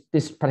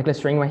particular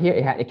strain right here,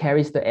 it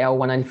carries the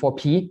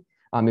L194P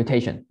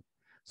mutation.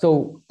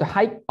 So the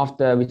height of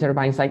the receptor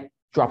binding site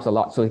drops a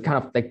lot. So it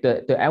kind of like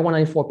the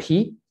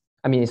L194P,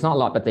 I mean, it's not a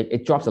lot, but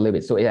it drops a little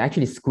bit. So it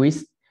actually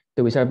squeezes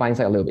the receptor binding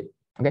site a little bit,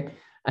 okay?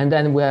 And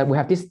then we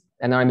have this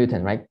another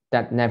mutant, right,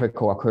 that never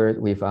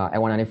co-occurred with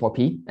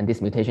L194P, and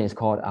this mutation is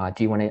called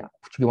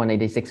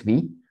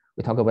G186V.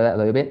 We talk about that a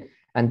little bit.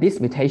 And this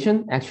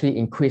mutation actually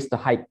increased the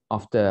height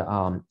of the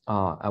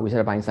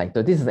receptor binding site.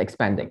 So this is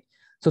expanding.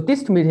 So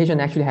these two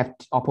mutations actually have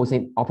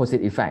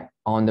opposite effect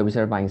on the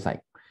receptor binding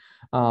site.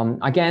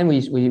 Again,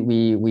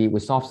 we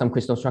solve some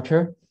crystal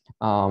structure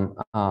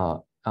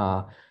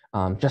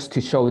just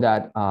to show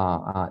that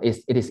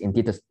it is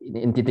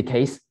indeed the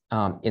case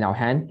in our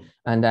hand.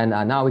 And then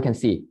now we can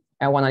see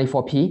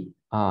L194P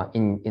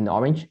in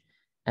orange,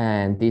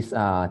 and this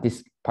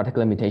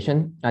particular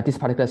mutation, this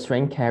particular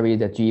strain carry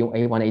the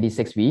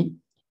G186V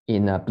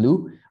in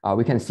blue.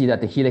 We can see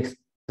that the helix,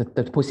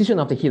 the position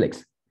of the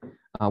helix,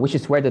 which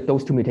is where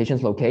those two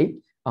mutations locate,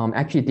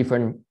 actually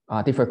differ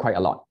quite a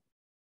lot.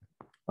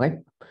 Okay.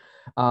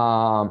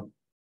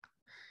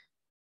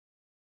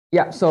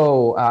 Yeah.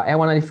 So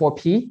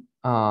L194P,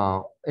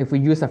 if we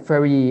use a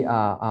very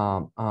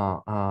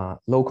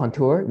low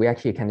contour, we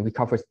actually can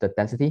recover the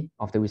density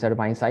of the receptor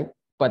binding site.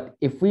 But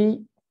if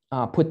we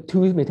put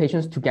two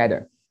mutations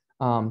together,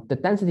 the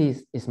density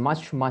is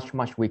much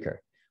weaker.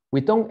 We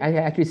don't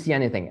actually see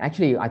anything.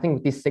 Actually, I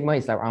think this sigma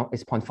is around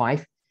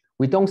 0.5.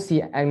 We don't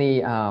see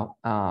any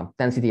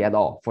density at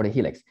all for the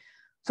helix.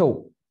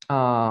 So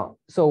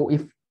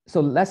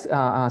let's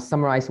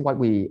summarize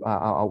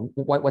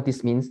what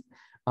this means.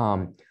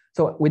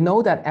 So we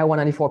know that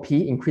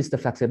L194P increased the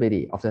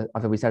flexibility of the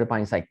receptor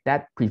binding site.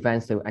 That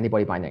prevents the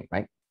antibody binding,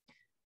 right?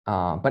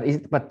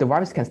 But the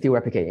virus can still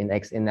replicate in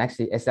X, and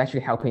actually it's actually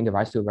helping the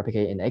virus to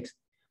replicate in X.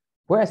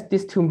 Whereas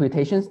these two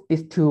mutations,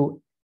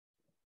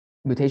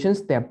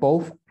 they're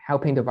both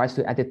helping the virus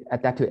to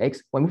adapt to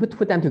X. When we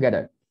put them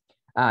together,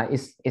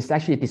 it's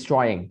actually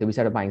destroying the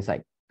receptor binding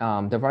site.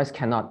 The virus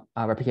cannot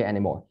replicate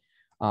anymore.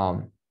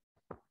 So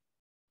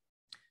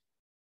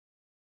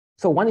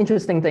one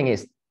interesting thing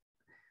is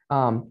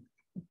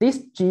this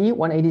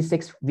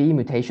G186V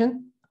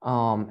mutation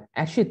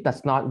actually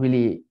does not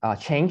really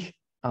change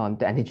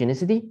the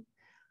antigenicity.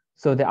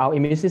 So our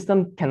immune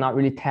system cannot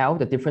really tell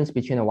the difference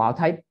between a wild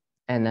type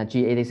and a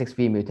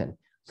G86V mutant.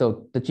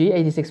 So the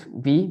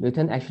G86V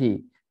mutant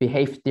actually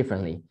behaves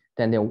differently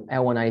than the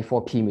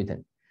L194P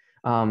mutant.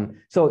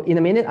 So in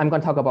a minute, I'm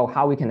going to talk about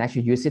how we can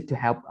actually use it to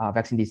help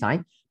vaccine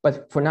design.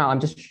 But for now, I'm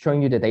just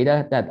showing you the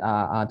data that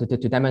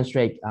to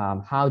demonstrate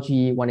how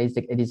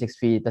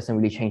G186V doesn't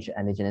really change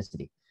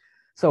antigenicity.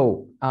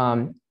 So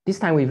this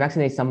time we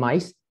vaccinate some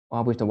mice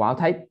with the wild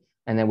type,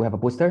 and then we have a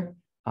booster,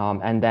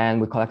 and then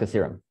we collect the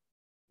serum.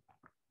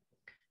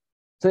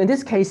 So in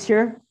this case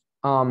here,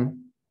 we're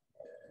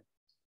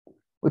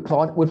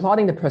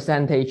plotting the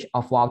percentage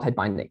of wild type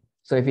binding.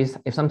 So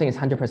if something is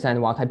 100%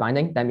 wild type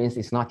binding, that means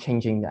it's not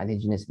changing the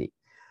antigenicity.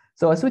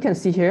 So as we can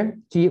see here,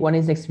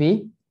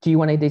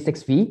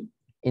 G186V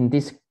in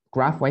this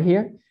graph right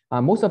here,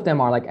 most of them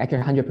are like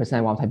actually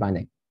 100% wild type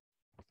binding.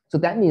 So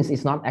that means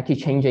it's not actually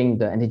changing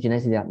the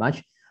antigenicity that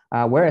much.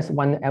 Whereas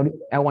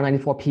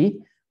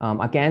L194P,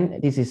 again,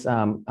 this is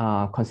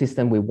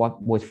consistent with what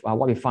we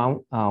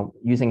found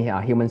using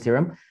human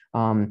serum.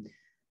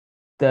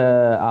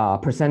 the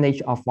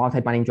percentage of wild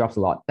type binding drops a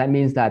lot. That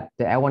means that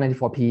the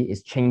L194P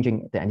is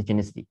changing the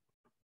antigenicity,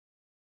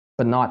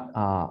 but not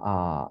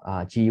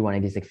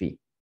G186V.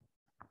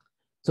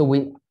 So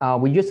we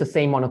use the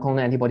same monoclonal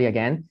antibody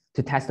again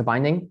to test the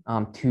binding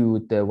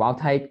to the wild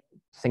type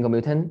single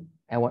mutant,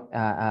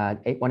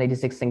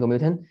 186 single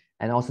mutant,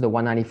 and also the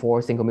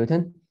 194 single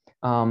mutant.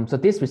 So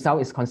this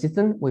result is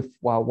consistent with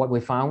what we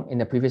found in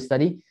the previous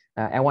study.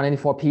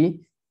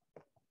 L194P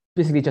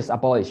basically just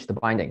abolished the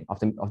binding of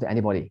the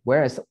antibody,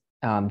 whereas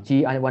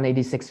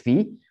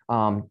G186V,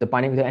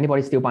 the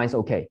antibody still binds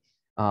okay.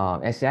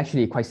 It's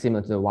actually quite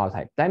similar to the wild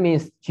type. That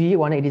means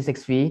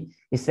G186V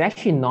is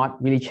actually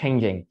not really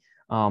changing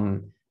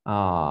the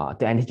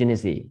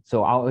antigenicity.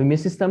 So our immune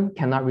system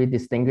cannot really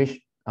distinguish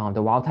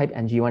the wild type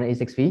and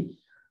G186V.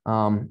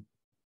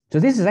 So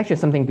this is actually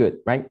something good,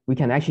 right? We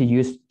can actually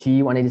use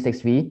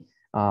G186V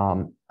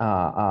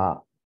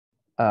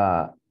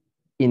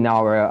in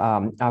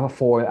our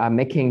for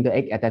making the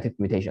egg adaptive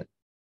mutation.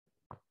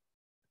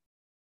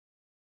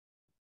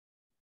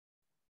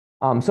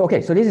 So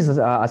this is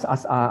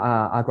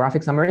a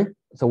graphic summary.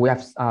 So we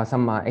have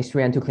some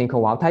H3N2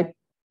 clinical wild type.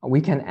 We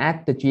can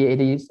add the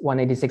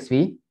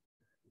G186V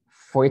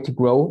for it to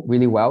grow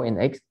really well in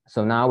eggs.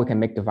 So now we can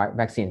make the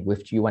vaccine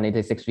with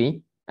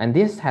G186V, and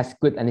this has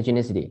good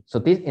antigenicity.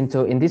 So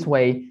in this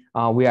way,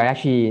 we are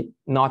actually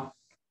not.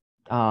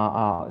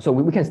 So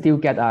we can still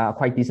get a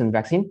quite decent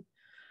vaccine.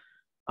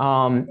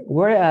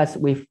 Whereas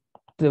with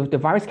the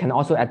virus can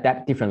also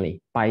adapt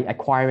differently by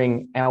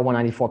acquiring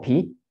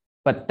L194P,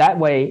 but that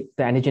way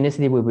the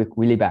antigenicity will be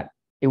really bad.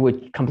 It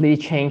would completely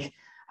change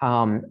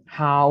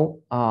how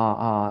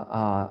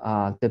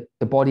the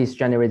body is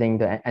generating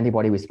the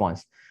antibody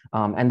response.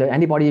 And the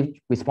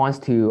antibody response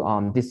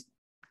to this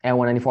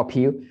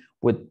L194P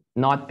would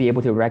not be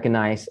able to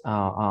recognize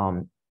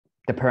the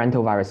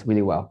parental virus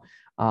really well.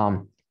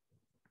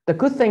 The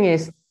good thing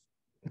is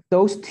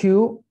those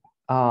two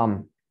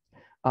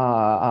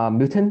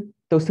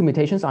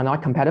mutations are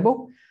not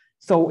compatible.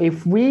 So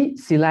if we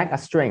select a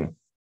strain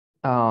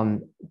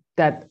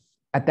that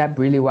adapt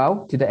really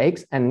well to the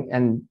eggs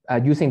and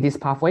using this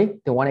pathway,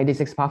 the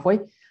 186 pathway,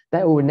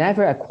 that will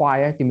never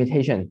acquire the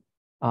mutation,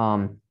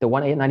 the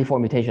 194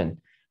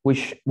 mutation,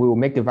 which will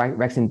make the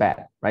vaccine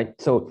bad, right?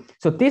 So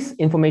this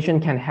information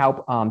can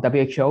help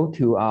WHO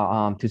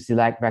to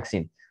select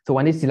vaccine. So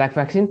when they select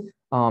vaccine,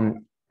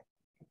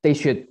 they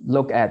should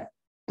look at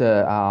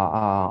the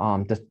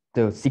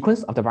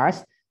sequence of the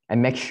virus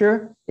and make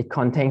sure it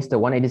contains the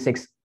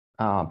 186,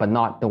 but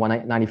not the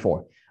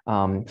 194,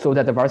 so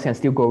that the virus can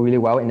still grow really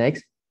well in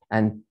eggs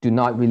and do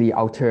not really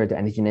alter the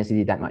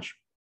antigenicity that much.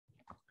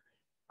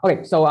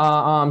 Okay, so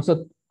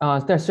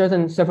there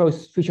are several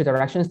future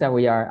directions that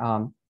we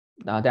are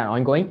that are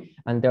ongoing,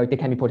 and they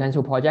can be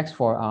potential projects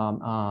for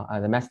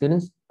the med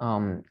students,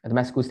 the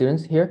med school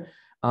students here.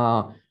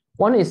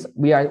 One is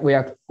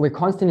we're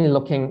constantly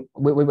looking,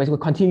 we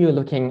continue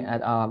looking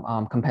at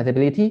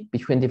compatibility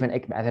between different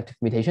adaptive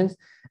mutations,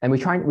 and we're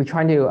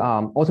trying to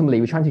ultimately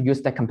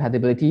use that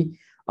compatibility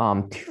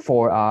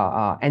for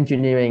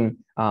engineering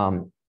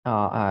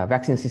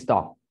vaccine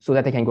cystock so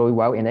that they can grow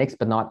well in eggs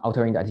but not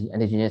altering the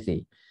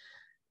antigenicity.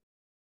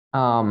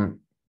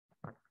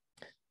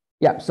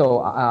 Yeah.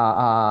 So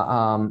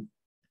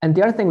and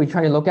the other thing we're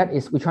trying to look at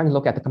is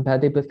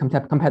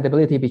the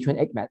compatibility between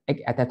egg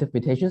adaptive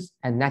mutations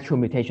and natural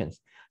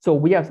mutations. So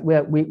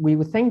we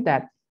would think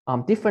that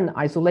different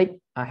isolate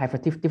have a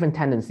different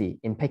tendency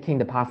in picking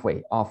the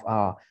pathway of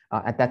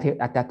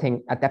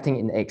adapting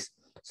in eggs.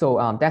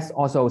 So that's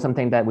also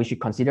something that we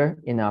should consider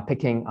in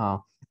picking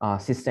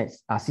cyst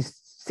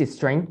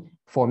strain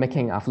for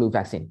making a flu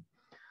vaccine.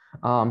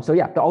 So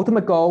yeah, the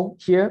ultimate goal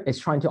here is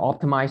trying to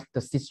optimize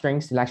the cyst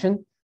strain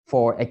selection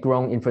for a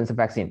grown influenza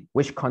vaccine,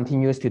 which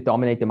continues to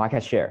dominate the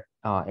market share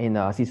in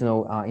the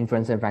seasonal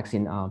influenza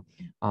vaccine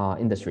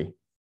industry.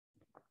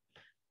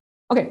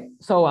 Okay,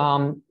 so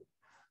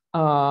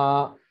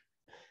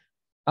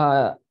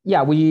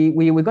yeah,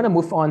 we're going to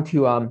move on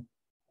to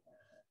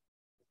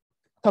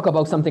talk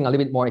about something a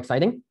little bit more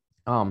exciting.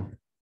 I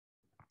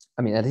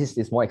mean, at least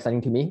it's more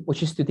exciting to me,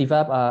 which is to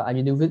develop a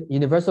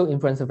universal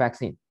influenza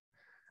vaccine.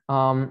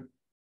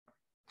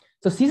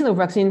 So seasonal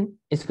vaccine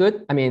is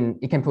good. I mean,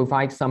 it can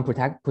provide some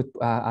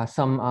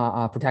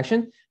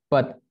protection,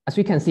 but as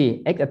we can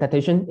see, egg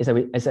adaptation is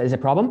a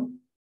problem.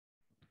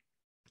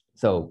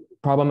 So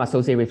problem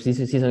associated with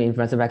seasonal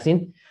influenza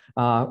vaccine.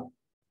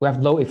 We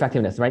have low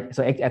effectiveness, right?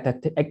 So egg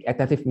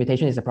adaptive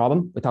mutation is a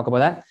problem. We talk about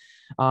that.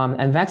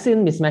 And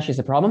vaccine mismatch is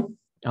a problem.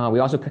 We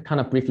also kind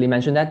of briefly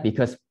mentioned that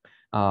because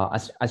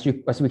as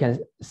we can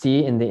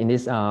see in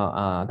this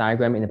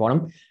diagram in the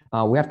bottom,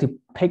 we have to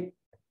pick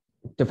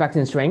the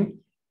vaccine strain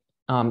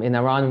in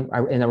around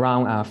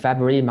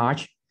February,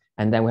 March,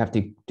 and then we have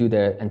to do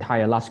the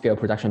entire large-scale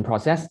production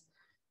process,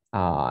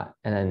 and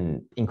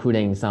then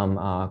including some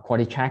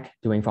quality check,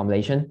 doing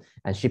formulation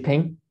and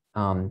shipping,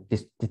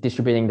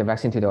 distributing the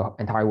vaccine to the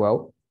entire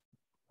world.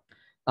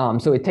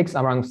 So it takes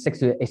around 6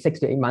 to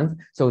 8 months.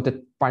 So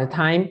by the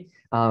time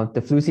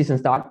the flu season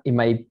starts,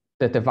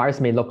 the virus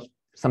may look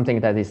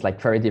something that is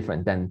like very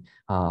different than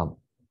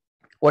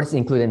what is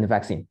included in the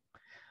vaccine.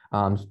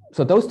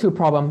 So those two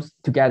problems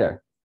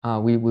together,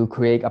 we will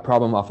create a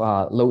problem of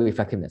low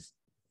effectiveness.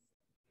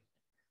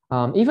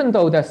 Even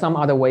though there's some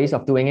other ways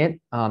of doing it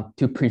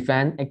to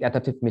prevent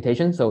adaptive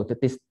mutation, so that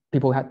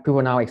people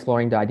are now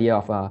exploring the idea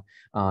of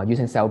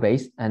using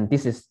cell-based, and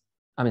this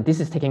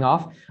is taking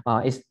off.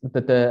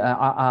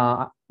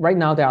 Right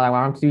now there are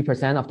around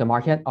 3% of the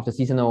market of the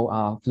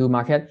seasonal flu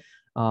market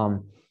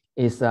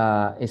is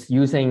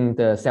using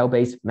the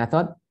cell-based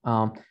method.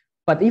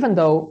 But even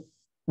though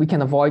we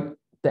can avoid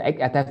the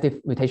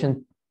adaptive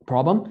mutation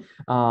problem,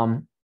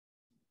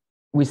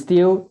 we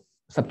still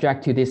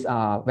subject to this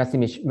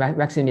vaccine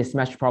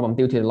mismatch problem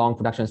due to the long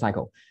production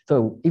cycle.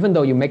 So even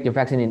though you make your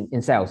vaccine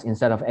in cells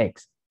instead of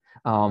eggs,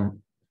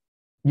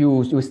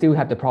 you still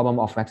have the problem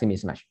of vaccine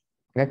mismatch.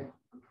 Okay.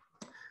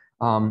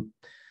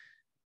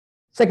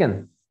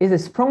 Second, it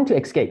is prone to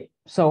escape.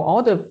 So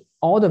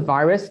all the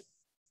virus,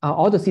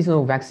 all the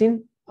seasonal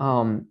vaccine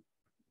will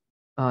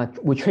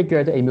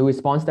trigger the immune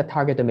response that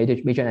target the major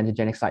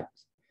antigenic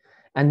sites,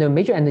 and the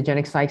major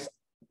antigenic sites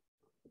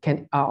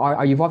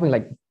are evolving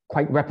like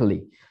quite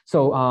rapidly.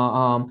 So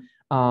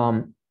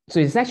so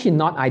it's actually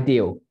not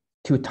ideal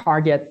to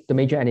target the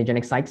major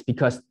antigenic sites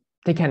because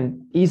they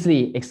can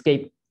easily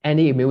escape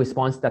any immune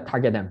response that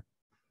target them.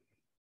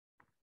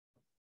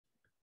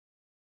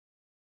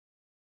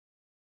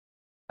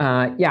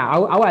 Yeah,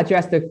 I'll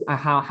address the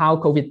how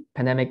COVID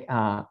pandemic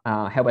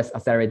help us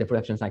accelerate the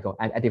production cycle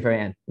at the very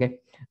end. Okay.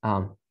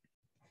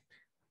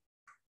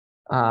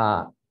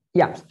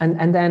 Yeah,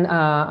 and then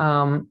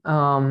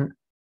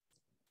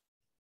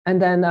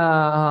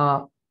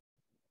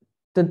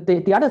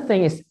the other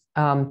thing is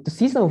the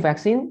seasonal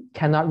vaccine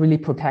cannot really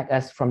protect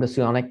us from the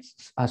zoonotic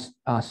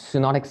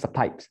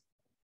subtypes.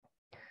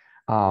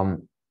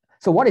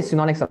 So what is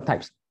zoonotic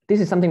subtypes? This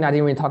is something that I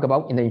didn't really talk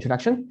about in the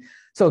introduction.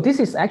 So this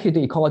is actually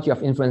the ecology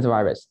of influenza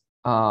virus.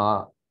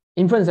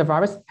 Influenza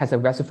virus has a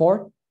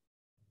reservoir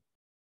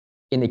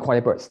in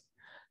equator birds.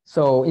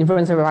 So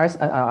influenza virus,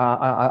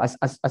 as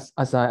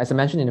I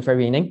mentioned in the very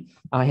beginning,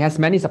 it has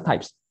many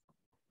subtypes,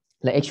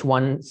 like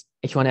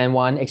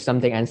H1N1, H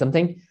something and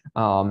something,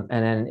 and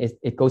then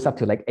it goes up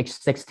to like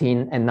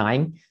H16 and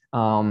 9,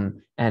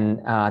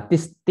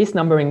 this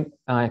numbering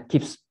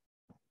keeps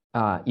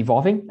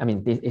evolving. I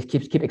mean, it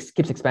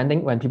keeps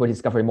expanding when people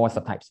discover more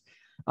subtypes,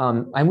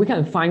 and we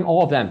can find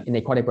all of them in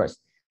aquatic birds.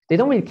 They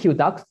don't really kill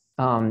ducks.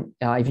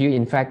 If you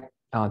infect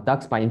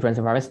ducks by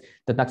influenza virus,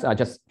 the ducks are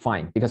just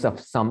fine because of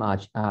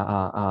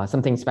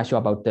something special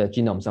about the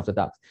genomes of the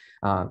ducks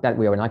that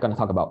we are not going to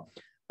talk about.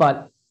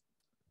 But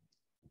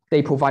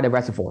they provide a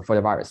reservoir for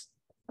the virus,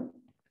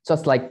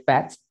 just like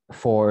bats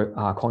for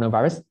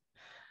coronavirus.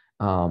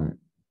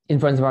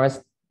 Influenza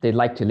virus, they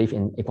like to live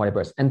in aquatic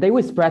birds, and they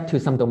will spread to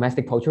some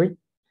domestic poultry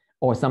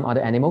or some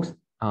other animals,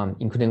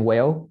 including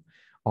whale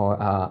or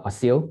a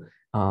seal,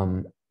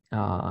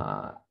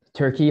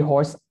 turkey,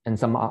 horse, and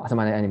some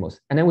other animals.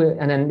 And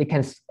then it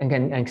can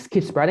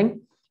keep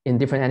spreading in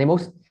different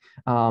animals.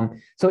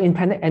 So in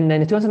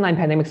 2009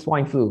 pandemic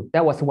swine flu,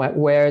 that was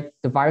where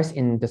the virus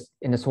in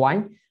the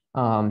swine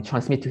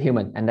transmit to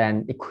human, and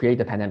then it created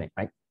the pandemic,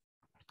 right?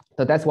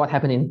 So that's what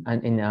happened in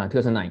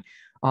 2009.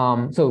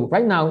 So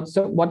right now,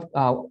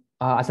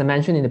 as I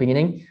mentioned in the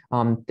beginning,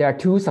 there are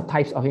two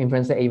subtypes of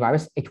influenza A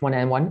virus,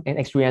 H1N1 and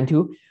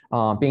H3N2,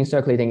 being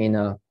circulating in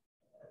the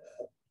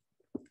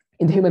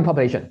human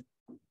population.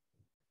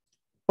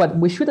 But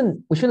we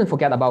shouldn't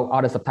forget about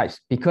other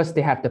subtypes because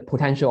they have the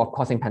potential of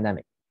causing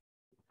pandemic.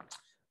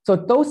 So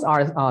those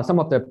are some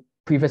of the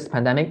previous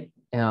pandemic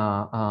in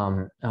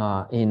the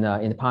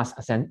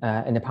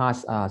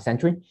past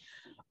century.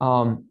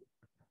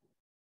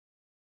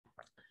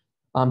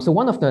 So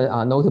one of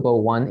the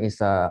notable ones is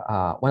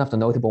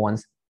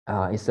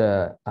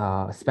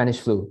Spanish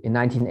flu in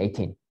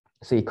 1918.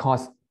 So it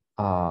caused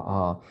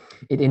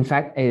it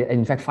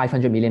infect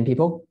 500 million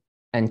people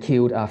and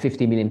killed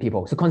 50 million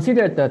people. So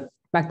consider that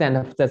back then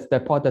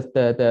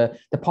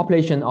the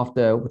population of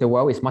the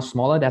world is much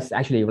smaller. That's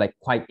actually like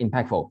quite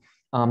impactful.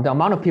 The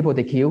amount of people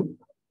they killed,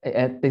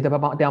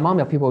 the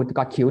amount of people who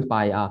got killed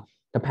by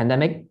the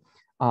pandemic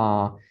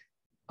was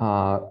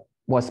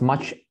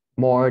much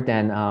more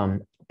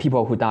than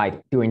people who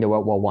died during the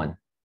World War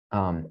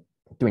I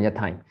during that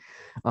time.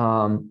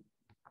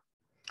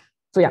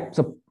 So yeah,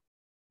 so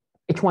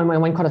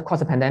H1N1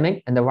 caused a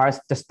pandemic, and the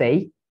virus just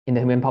stay in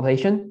the human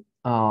population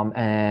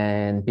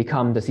and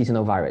become the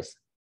seasonal virus.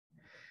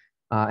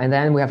 And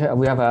then we have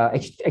a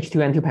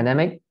H2N2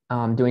 pandemic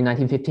during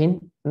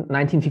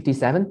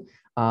 1957,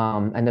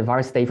 and the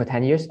virus stayed for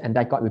 10 years, and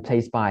that got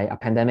replaced by a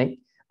pandemic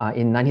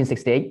in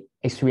 1968,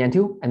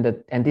 H3N2,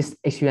 and this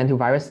H3N2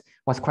 virus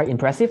was quite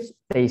impressive.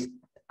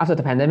 After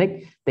the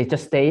pandemic, they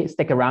just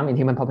stick around in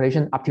human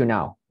population up to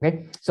now.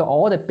 Okay,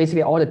 so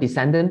basically all the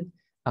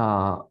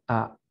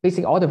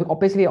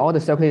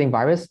circulating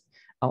virus,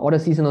 all the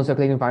seasonal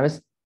circulating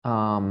virus,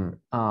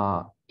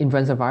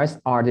 influenza virus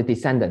are the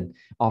descendant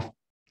of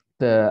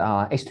the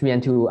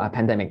H3N2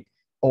 pandemic,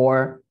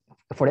 or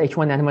for the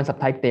H1N1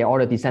 subtype, they are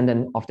the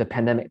descendant of the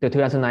pandemic, the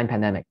 2009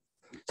 pandemic.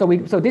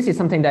 So this is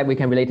something that we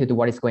can relate it to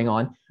what is going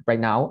on right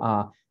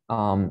now.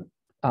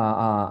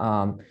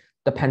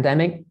 The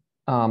pandemic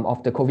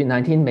of the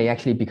COVID-19 may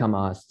actually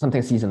become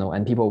something seasonal,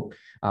 and people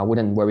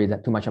wouldn't worry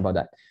too much about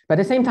that. But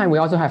at the same time, we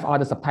also have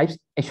other subtypes,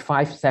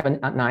 H5, 7,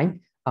 and 9.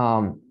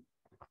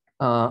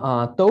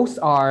 Those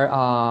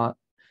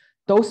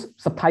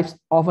subtypes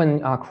often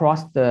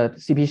cross the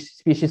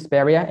species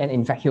barrier and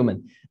infect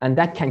human, and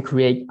that can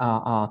create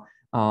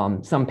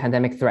some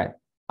pandemic threat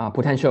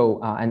potential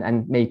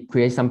and may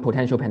create some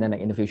potential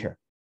pandemic in the future.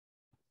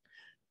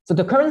 So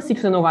the current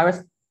seasonal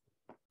virus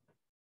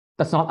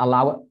does not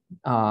allow,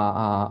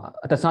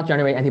 does not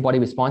generate antibody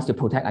response to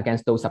protect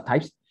against those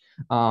subtypes.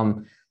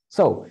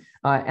 So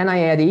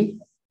NIAID,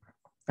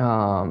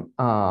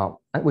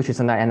 which is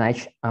under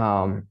NIH,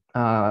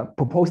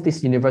 proposed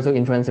this universal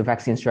influenza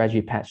vaccine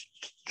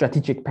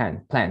strategic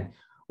plan,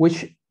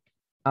 which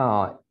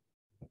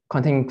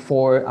contain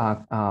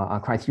 4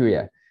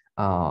 criteria.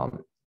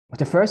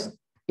 The first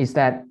is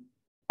that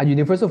a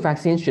universal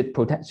vaccine should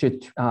be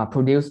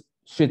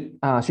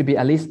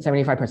at least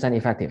 75%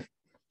 effective.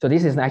 So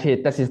this is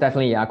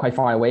definitely quite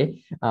far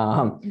away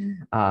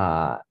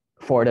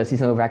for the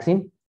seasonal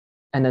vaccine.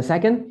 And the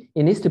second,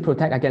 it needs to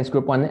protect against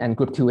group 1 and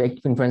group 2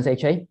 influenza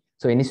HA.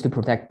 So it needs to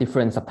protect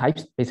different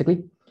subtypes,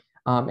 basically.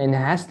 And it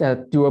has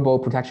the durable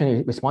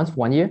protection response for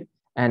 1 year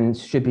and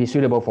should be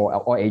suitable for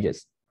all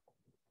ages.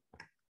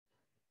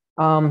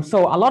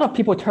 So a lot of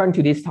people turn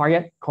to this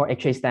target called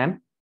HA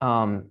stem,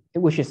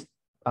 which is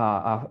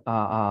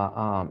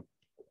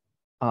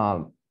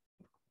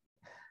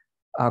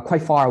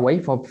quite far away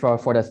for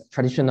the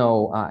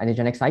traditional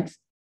antigenic sites.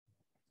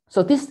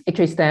 So this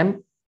HA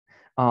stem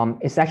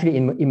is actually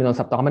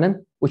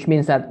immunosubdominant, which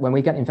means that when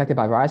we get infected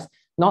by virus,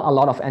 not a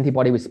lot of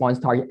antibody response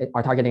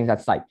are targeting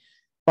that site.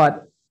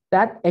 But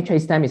that HA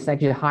stem is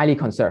actually highly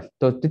conserved.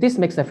 So this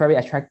makes the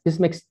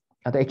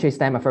HA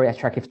stem a very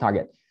attractive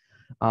target.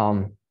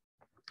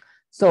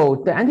 So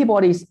the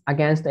antibodies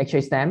against the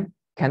HA stem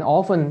can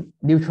often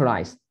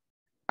neutralize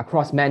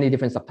across many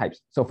different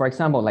subtypes. So for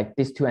example, like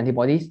these 2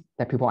 antibodies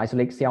that people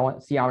isolate,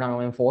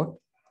 CR914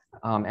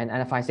 and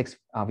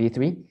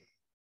NF56V3,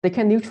 they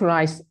can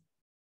neutralize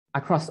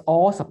across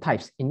all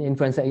subtypes in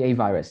influenza A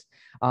exactly this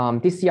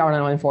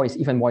CR914 is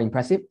even more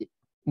impressive.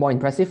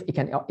 It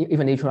can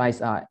even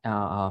neutralize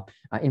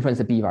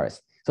influenza B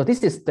virus. So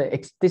this is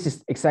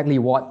exactly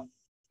what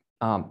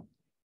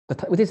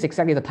this is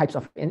exactly the types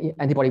of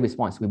antibody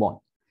response we want.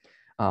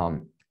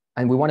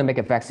 And we want to make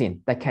a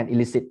vaccine that can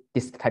elicit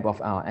this type of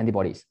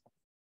antibodies.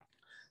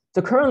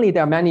 So currently,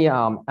 there are many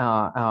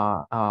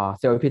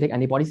therapeutic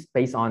antibodies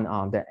based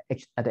on the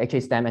HA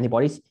stem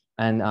antibodies,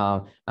 and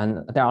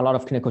there are a lot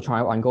of clinical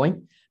trials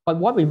ongoing. But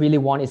what we really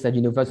want is a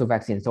universal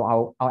vaccine. So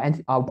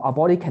our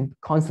body can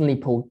constantly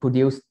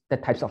produce the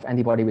types of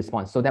antibody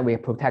response so that we are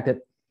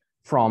protected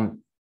from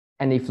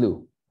any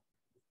flu.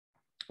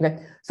 Okay,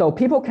 so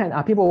people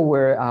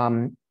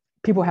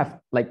have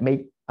like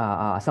made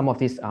some of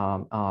this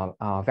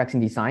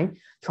vaccine design,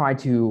 try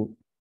to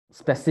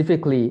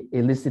specifically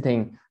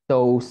eliciting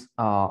those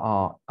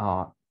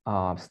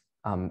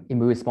immune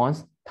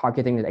response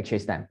targeting the HA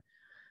stem.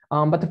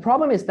 But the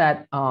problem is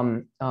that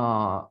there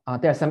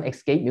are some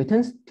escape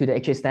mutants to the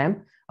HA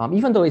stem,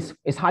 even though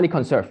it's highly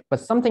conserved.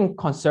 But something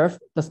conserved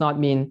does not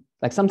mean,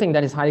 like something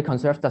that is highly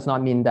conserved does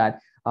not mean that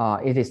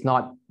it is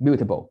not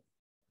mutable.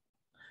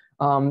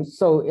 And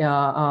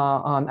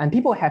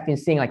people have been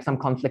seeing like some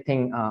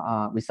conflicting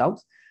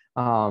results.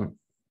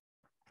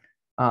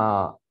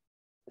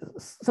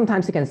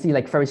 Sometimes you can see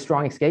like very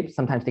strong escape.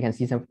 Sometimes they can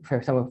see some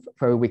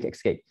very weak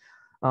escape.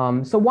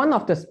 So one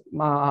of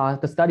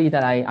the study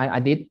that I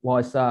did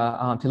was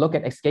to look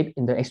at escape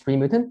in the X3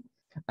 mutant,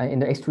 in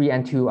the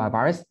X3N2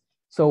 virus.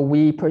 So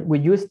we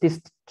use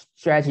this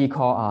strategy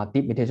called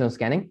deep mutational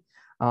scanning.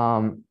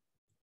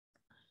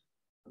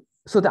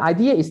 So the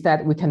idea is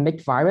that we can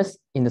make virus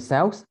in the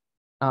cells.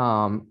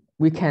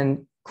 We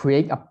can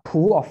create a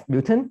pool of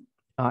mutant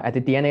at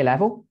the DNA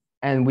level,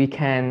 and we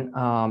can,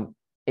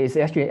 it's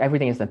actually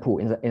everything is a pool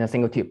in a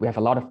single tube. We have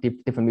a lot of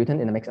different mutant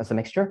in the mix as a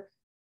mixture.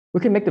 We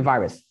can make the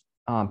virus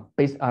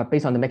based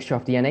on the mixture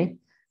of DNA,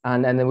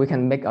 and then we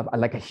can make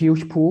like a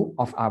huge pool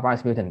of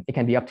virus mutant. It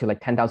can be up to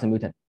like 10,000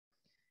 mutant.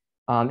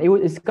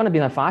 It's going to be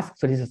not fast,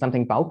 so this is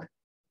something bulk.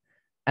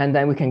 And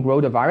then we can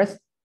grow the virus,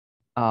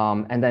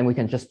 and then we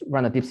can just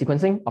run a deep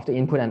sequencing of the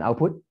input and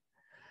output.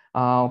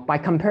 By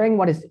comparing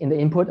what is in the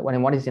input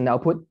and what is in the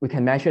output, we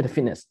can measure the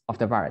fitness of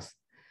the virus.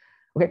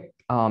 Okay,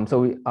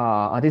 so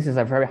this is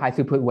a very high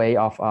throughput way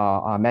of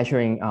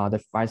measuring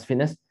the virus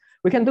fitness.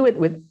 We can do it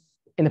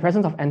in the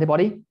presence of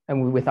antibody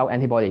and without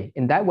antibody.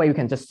 In that way, we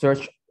can just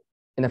search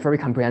in a very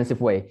comprehensive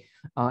way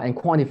and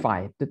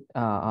quantify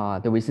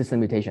the resistant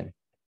mutation.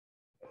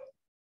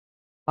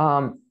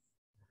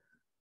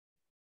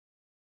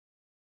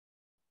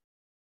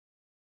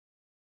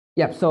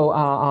 Yeah, so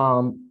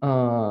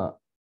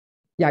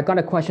yeah, I got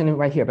a question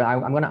right here, but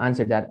I'm going to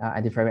answer that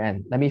at the very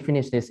end. Let me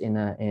finish this in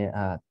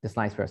the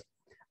slides first.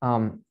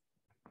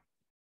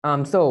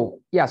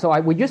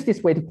 We use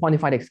this way to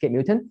quantify the escape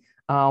mutant.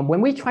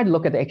 When we try to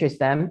look at the HA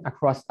stem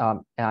across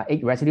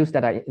 8 residues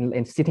that are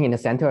sitting in the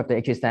center of the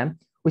HA stem,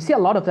 we see a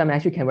lot of them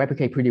actually can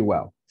replicate pretty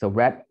well. So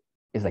red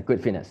is like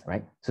good fitness,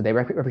 right? So they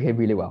replicate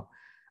really well.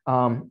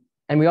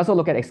 And we also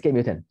look at escape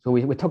mutant. So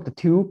we took the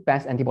 2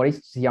 best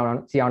antibodies,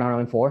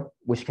 CR994,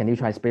 which can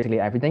neutralize basically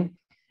everything.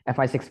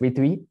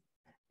 Fi6V3,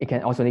 it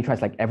can also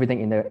neutralize like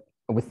everything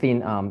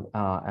within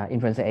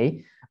influenza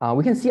A.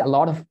 We can see a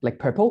lot of like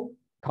purple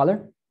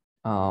color,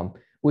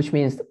 which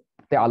means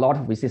there are a lot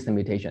of resistant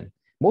mutation.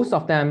 Most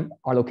of them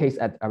are located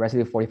at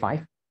residue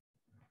 45.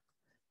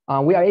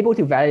 We are able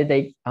to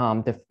validate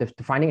the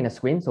finding in the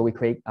screen. So we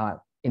create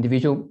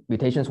individual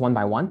mutations one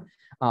by one.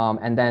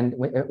 And then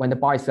when the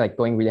bar is like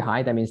going really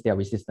high, that means they are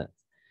resistant.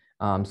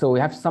 So we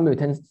have some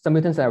mutants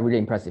that are really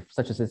impressive,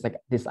 such as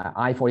this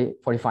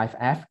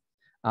I45F.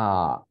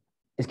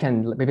 It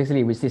can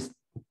basically resist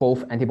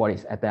both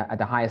antibodies at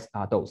the highest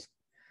dose.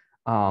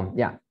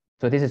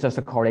 So this is just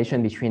a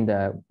correlation between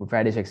the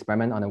validation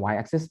experiment on the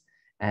y-axis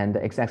and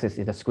the x-axis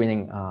is the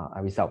screening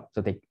result.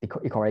 So it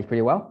correlates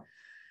pretty well.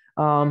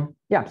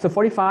 So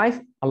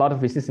 45, a lot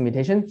of resistant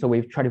mutation. So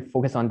we try to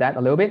focus on that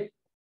a little bit.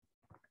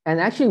 And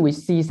actually we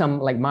see some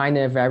like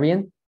minor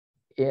variant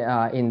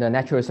in the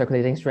natural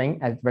circulating strain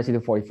at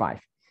residue 45,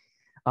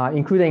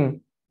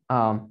 including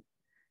L,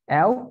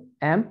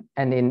 M,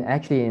 and in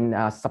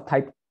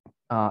subtype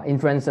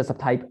influenza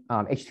subtype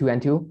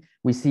H2N2,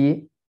 we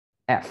see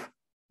F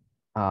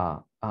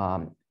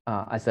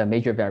as a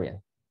major variant.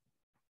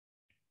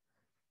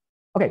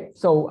 Okay,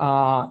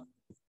 so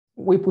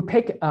we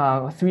pick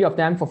 3 of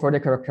them for further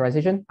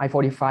characterization: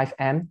 I45,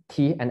 M,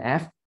 T, and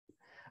F.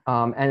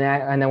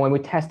 And then when we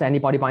test the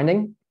antibody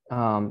binding,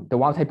 the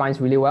wild type binds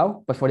really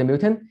well, but for the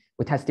mutant,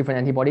 we test different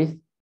antibodies.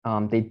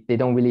 They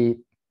don't really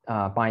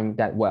bind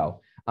that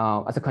well.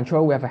 As a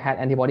control, we have a head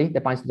antibody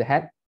that binds to the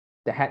head.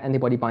 The head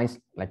antibody binds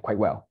like quite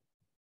well.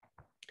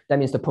 That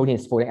means the protein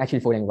is actually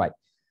folding right.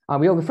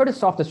 We will further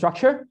solve the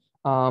structure,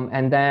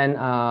 and then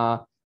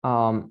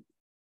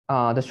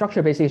the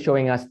structure basically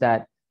showing us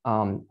that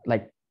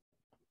like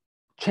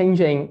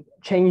changing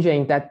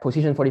that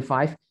position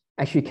 45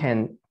 actually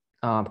can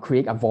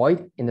create a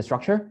void in the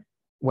structure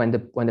when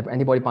the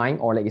antibody bind,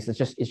 or like it's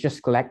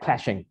just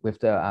clashing with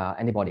the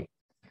antibody.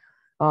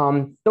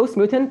 Those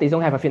mutants, they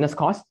don't have a fitness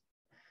cost,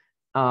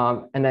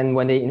 and then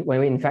when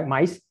we infect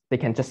mice, they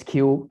can just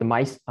kill the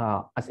mice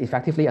as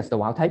effectively as the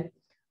wild type.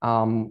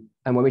 And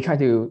when we try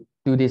to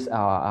do this,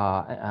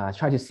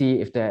 try to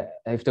see if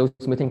those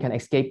mutants can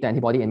escape the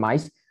antibody in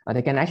mice,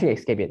 they can actually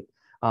escape it.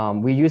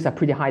 We use a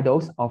pretty high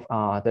dose of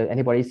the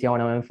antibody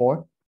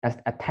CR994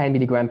 at 10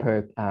 milligram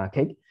per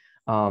kg.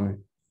 And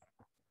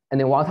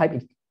then wild type,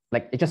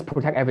 it just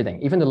protects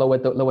everything. Even the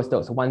lowest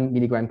dose, 1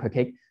 milligram per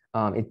kg,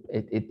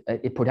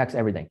 it protects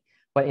everything.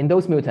 But in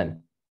those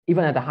mutants,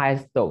 even at the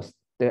highest dose,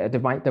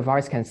 the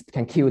virus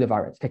can kill the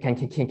virus, can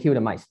kill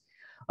the mice.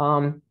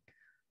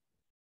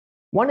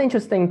 One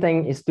interesting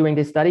thing is during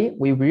this study,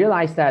 we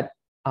realized that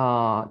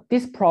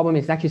this problem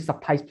is actually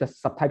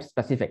subtype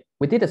specific.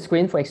 We did a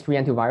screen for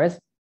H3N2 virus.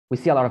 We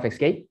see a lot of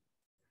escape.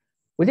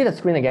 We did a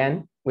screen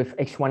again with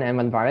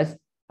H1N1 virus.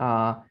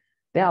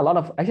 There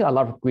are actually a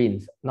lot of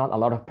greens, not a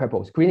lot of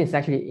purples. Green is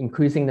actually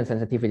increasing the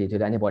sensitivity to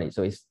the antibody.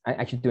 So it's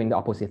actually doing the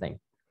opposite thing.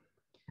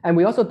 And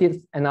we also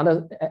did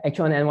another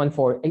H1N1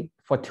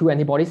 for 2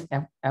 antibodies,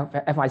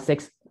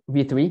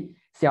 Fi6V3,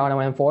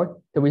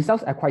 CR914. The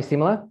results are quite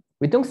similar.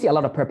 We don't see a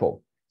lot of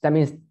purple. That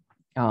means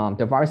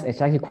the virus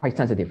is actually quite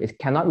sensitive. It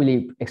cannot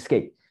really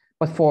escape.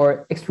 But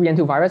for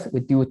H3N2 virus, we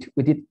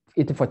did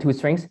it for 2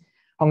 strains,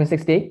 Hong Kong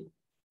 68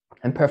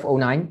 and Perth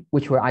 09,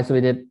 which were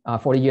isolated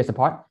 40 years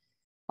apart.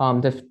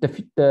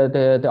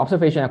 The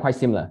observations are quite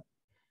similar.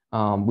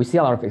 We see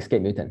a lot of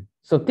escape mutant.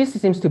 So this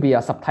seems to be a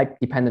subtype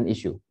dependent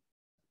issue.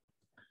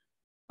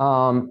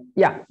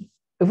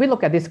 If we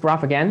look at this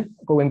graph again,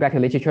 going back to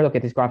literature, look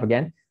at this graph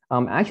again.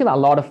 Actually, a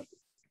lot of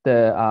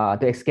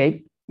the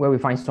escape where we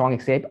find strong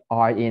escape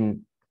are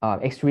in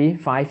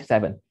X3, 5,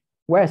 7.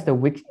 Whereas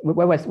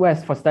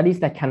for studies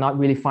that cannot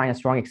really find a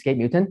strong escape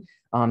mutant,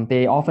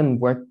 they often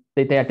work.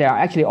 They are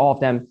actually all of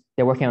them.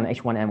 They're working on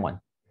H1N1.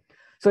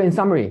 So in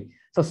summary,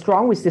 so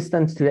strong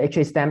resistance to the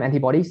HA stem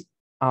antibodies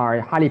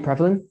are highly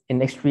prevalent in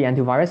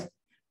H3N2 virus,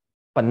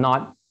 but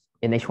not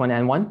in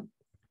H1N1.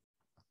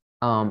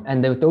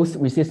 And those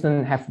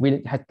resistant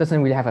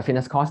doesn't really have a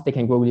fitness cost. They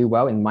can grow really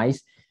well in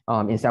mice,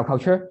 in cell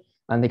culture,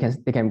 and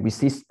they can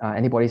resist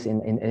antibodies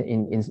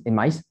in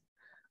mice.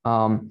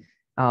 So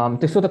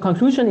the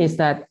conclusion is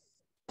that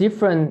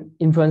different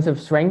influenza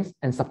strains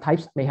and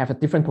subtypes may have a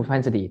different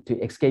propensity to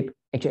escape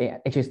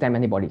HA stem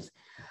antibodies.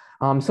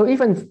 So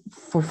even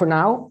for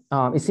now,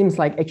 it seems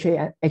like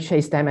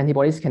HA stem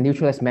antibodies can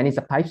neutralize many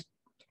subtypes.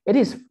 It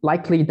is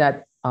likely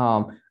that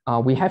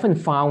we haven't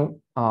found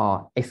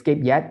escape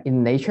yet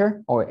in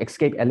nature, or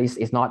escape at least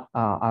is not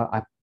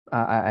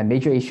a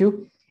major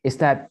issue. Is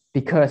that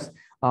because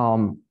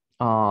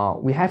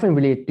we haven't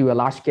really do a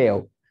large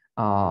scale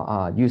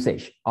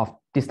usage of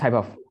this type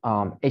of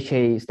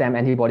HA stem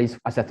antibodies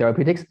as a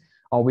therapeutics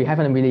or we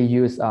haven't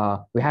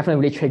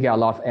really triggered a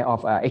lot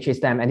of HA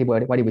stem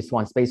antibody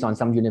response based on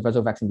some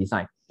universal vaccine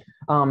design.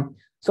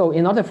 So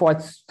in order for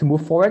us to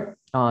move forward,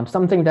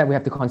 something that we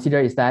have to consider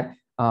is that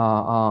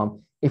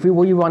if we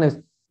really want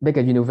to make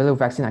a universal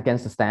vaccine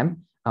against the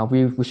stem,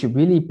 we should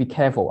really be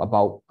careful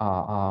about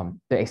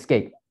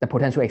the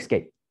potential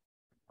escape.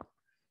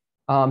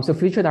 So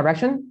future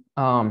direction,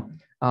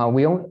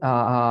 we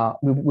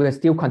will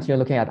still continue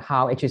looking at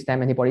how HA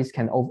stem antibodies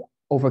can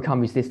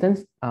overcome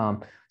resistance.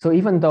 So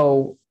even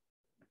though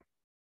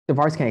the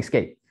virus can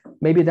escape,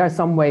 maybe there's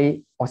some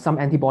way or some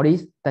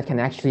antibodies that can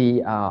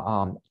actually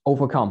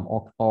overcome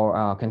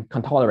or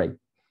can tolerate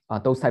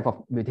those type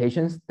of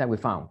mutations that we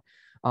found.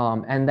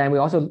 And then we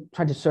also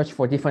try to search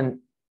for different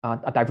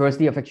a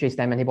diversity of HA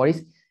stem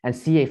antibodies and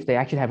see if they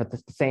actually have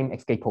the same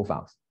escape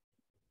profiles.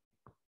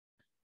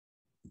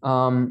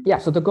 Yeah,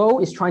 so the goal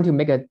is trying to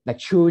make a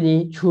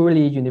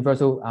truly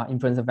universal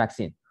influenza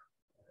vaccine,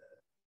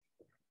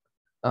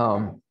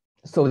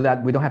 so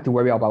that we don't have to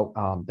worry about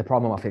the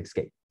problem of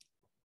escape.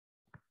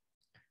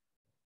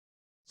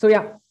 So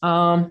yeah,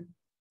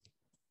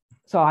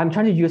 so I'm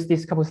trying to use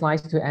these couple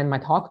slides to end my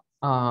talk.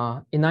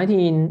 In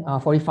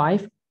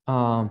 1945,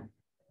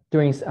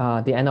 during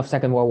the end of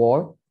Second World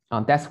War,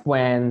 that's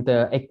when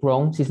the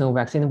egg-grown seasonal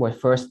vaccine was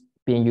first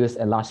being used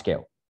at large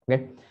scale.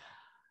 Okay,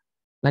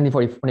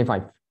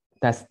 1945.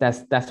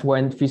 That's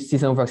when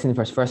seasonal vaccine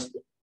was first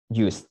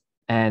used.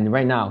 And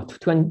right now,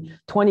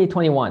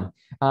 2021,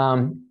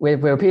 we're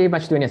pretty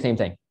much doing the same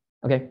thing.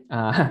 Okay,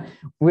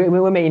 we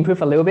may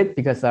improve a little bit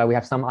because we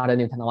have some other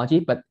new technology,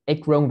 but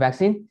egg-grown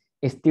vaccine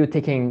is still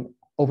taking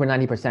over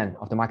 90%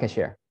 of the market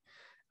share.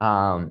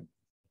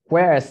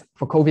 Whereas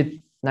for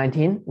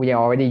COVID-19, we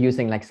are already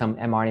using like some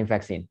mRNA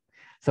vaccine.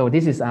 So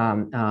this is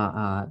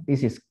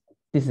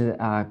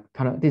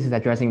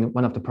addressing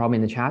one of the problems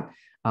in the chat.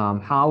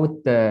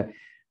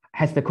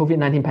 Has the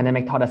COVID-19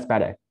 pandemic taught us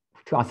better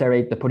to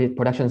accelerate the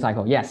production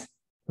cycle? Yes,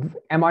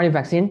 mRNA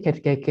vaccine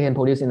can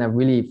produce in a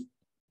really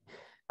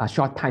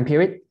short time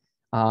period,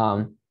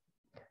 but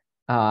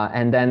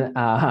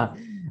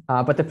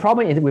the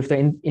problem is with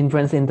the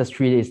influenza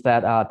industry is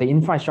that the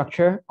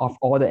infrastructure of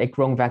all the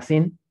egg-grown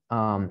vaccine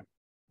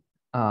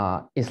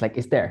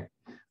is there,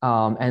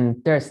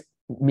 and there's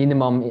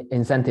minimum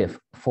incentive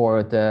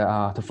for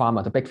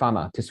the big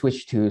pharma to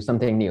switch to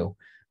something new,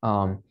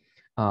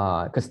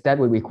 because that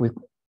would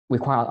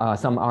require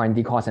some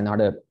R&D costs and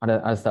other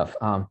stuff.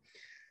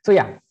 So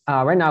yeah,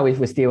 right now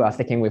we're still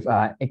sticking with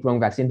egg-grown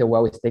vaccine. The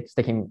world is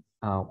sticking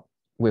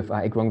with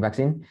egg-grown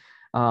vaccine.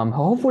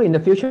 Hopefully in the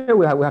future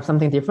we have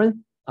something different,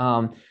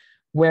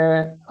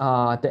 where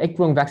the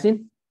egg-grown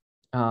vaccine,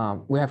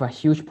 we have a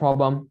huge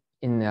problem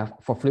in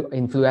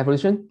flu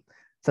evolution,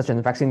 such as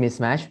vaccine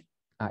mismatch,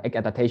 egg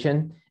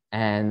adaptation,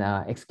 and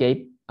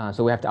escape.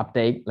 So we have to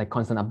update, like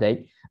constant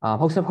update.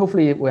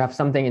 Hopefully we have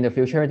something in the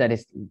future that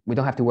is we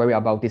don't have to worry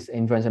about this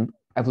influenza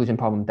evolution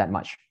problem that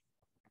much.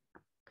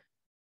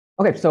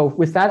 Okay, so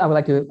with that, I would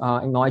like to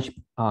acknowledge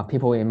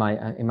people in my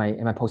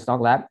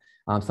postdoc lab,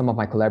 some of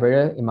my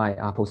collaborators in my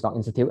postdoc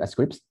institute at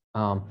Scripps,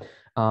 and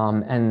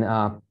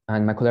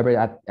my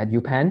collaborator at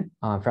UPenn,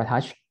 Fred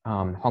Hutch,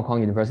 Hong Kong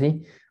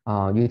University,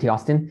 UT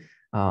Austin,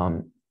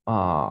 and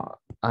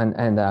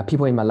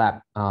people in my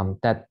lab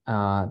that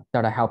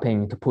are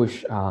helping to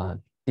push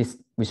this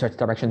research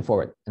direction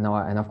forward, and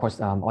of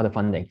course all the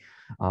funding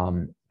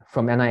from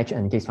NIH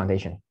and Gates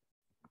Foundation.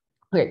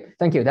 Okay,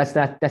 thank you. That's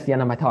the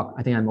end of my talk.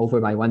 I think I'm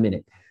over by 1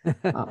 minute.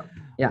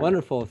 Yeah.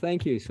 Wonderful.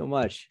 Thank you so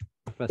much,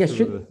 Professor.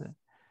 Should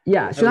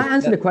I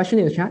answer the question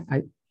in the chat?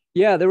 I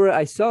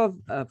saw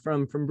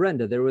from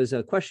Brenda, there was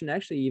a question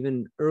actually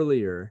even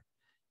earlier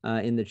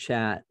in the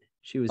chat.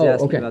 She was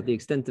asking about the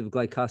extent of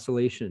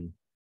glycosylation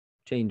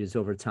changes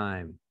over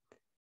time.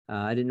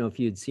 I didn't know if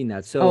you had seen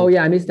that. So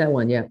I missed that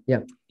one. Yeah.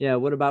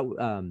 What about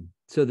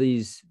so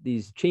these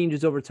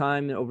changes over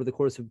time over the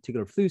course of a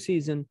particular flu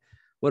season?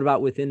 What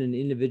about within an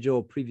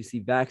individual previously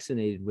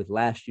vaccinated with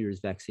last year's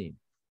vaccine?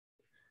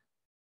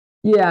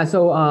 Yeah,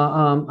 so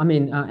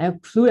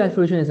flu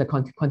evolution is a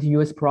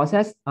continuous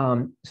process.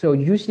 So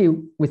usually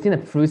within a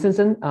flu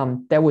season,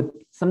 there would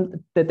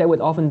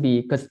often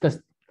be because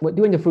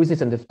during the flu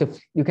season,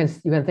 you can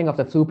think of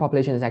the flu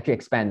population is actually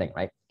expanding,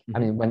 right?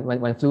 Mm-hmm. I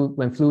mean, when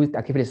flu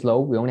activity is low,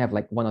 we only have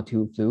like one or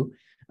two flu,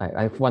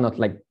 one or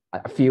like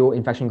a few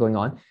infection going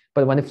on.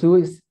 But when the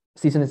flu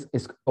season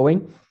is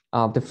going,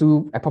 the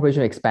flu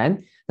population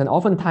expand, then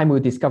oftentimes we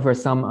discover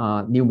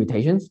some new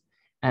mutations.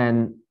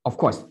 And of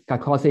course,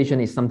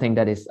 glycosylation is something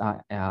that is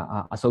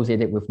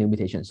associated with new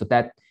mutations. So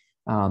that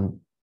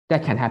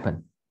can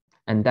happen.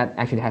 And that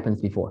actually happens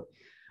before.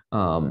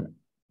 And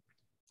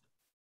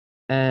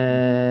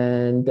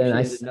then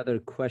another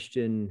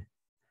question.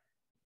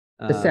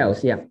 The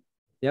cells, yeah.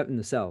 Yep, in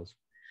the cells.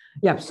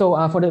 Yeah, so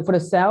for the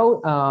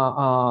cell,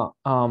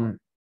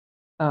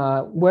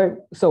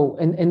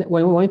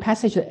 when we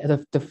passage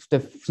the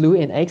flu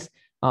in eggs,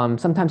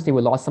 sometimes they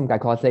will lose some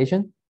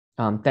glycosylation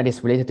that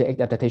is related to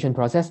egg adaptation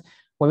process.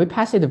 When we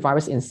passage the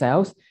virus in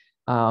cells,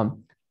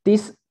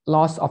 this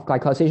loss of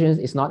glycosylation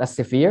is not as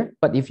severe,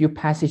 but if you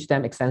passage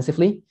them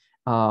extensively,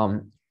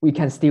 we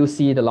can still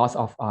see the loss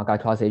of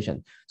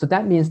glycosylation. So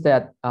that means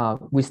that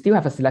we still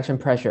have a selection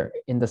pressure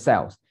in the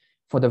cells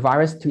for the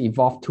virus to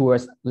evolve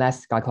towards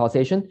less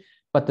glycosylation,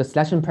 but the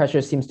selection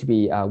pressure seems to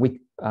be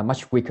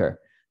much weaker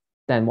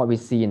than what we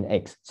see in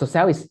eggs. So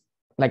cell is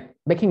like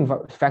making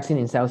vaccine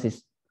in cells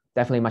is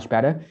definitely much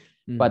better,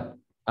 but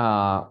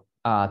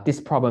this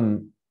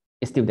problem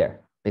is still there,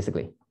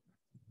 basically.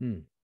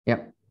 Yeah.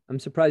 I'm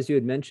surprised you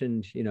had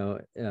mentioned,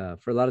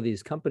 for a lot of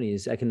these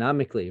companies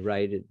economically,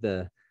 right?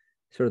 The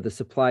sort of the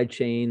supply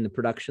chain, the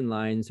production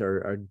lines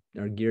are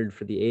geared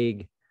for the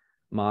egg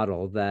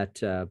model that,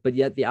 but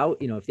yet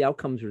if the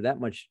outcomes are that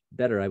much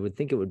better, I would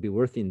think it would be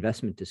worth the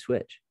investment to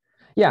switch.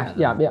 Yeah.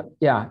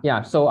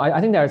 So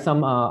I think there are some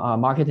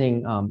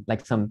marketing,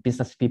 like some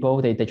business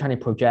people, they're trying to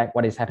project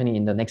what is happening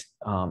in the next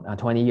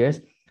 20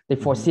 years. They're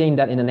foreseeing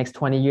that in the next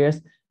 20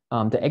 years,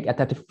 the egg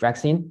adaptive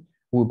vaccine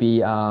will be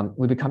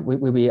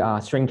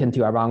shrinking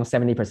to around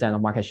 70%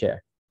 of market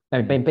share,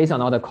 based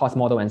on all the cost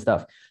model and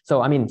stuff.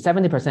 So I mean,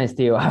 70% is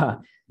still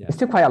it's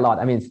still quite a lot.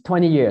 I mean,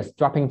 20 years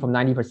dropping from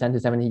 90% to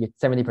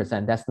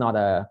 70%. That's not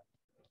a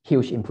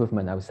huge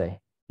improvement, I would say.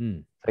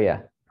 So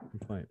yeah.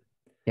 Good point.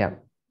 Yeah.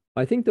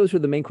 I think those were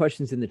the main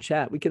questions in the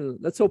chat.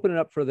 Let's open it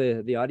up for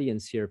the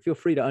audience here. Feel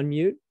free to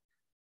unmute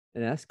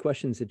and ask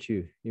questions that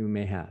you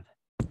may have.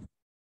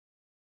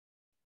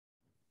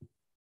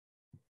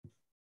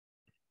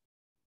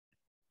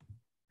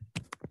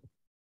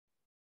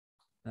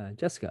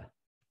 Jessica.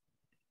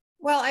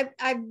 Well,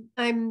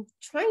 I'm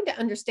trying to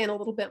understand a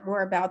little bit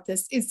more about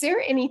this. Is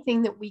there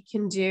anything that we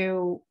can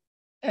do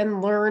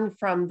and learn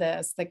from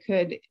this that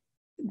could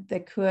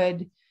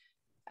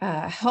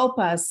help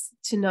us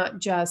to not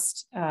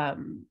just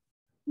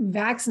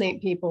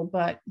vaccinate people,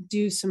 but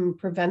do some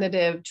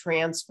preventative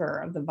transfer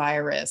of the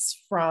virus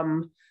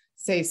from,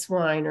 say,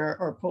 swine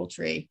or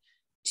poultry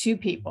to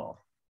people?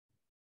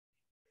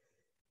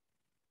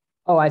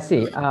 Oh, I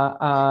see.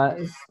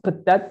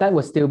 But that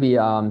would still be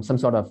some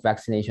sort of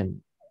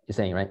vaccination, you're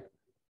saying, right?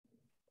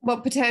 Well,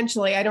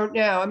 potentially. I don't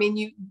know. I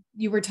mean,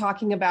 you were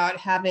talking about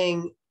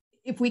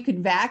if we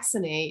could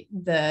vaccinate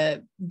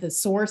the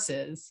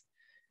sources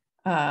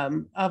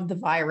of the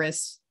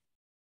virus.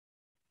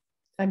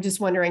 I'm just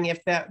wondering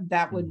if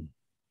that would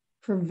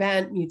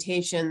prevent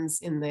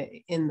mutations in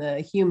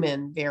the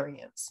human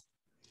variants.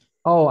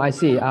 Oh, I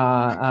see.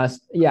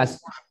 Yes.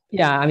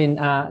 Yeah. I mean,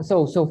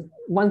 so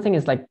one thing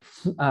is like,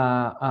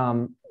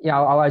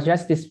 I'll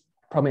address this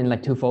problem in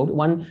like twofold.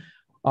 One,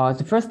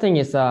 the first thing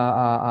is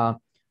the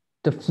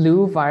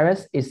flu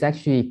virus is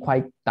actually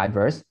quite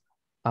diverse.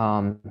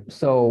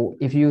 So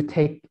if you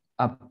take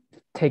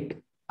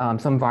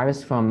some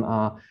virus from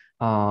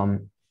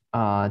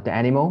the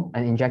animal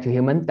and inject to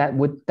human,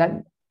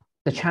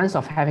 the chance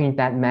of having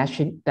that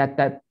matching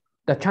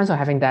the chance of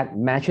having that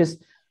matches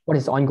what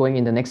is ongoing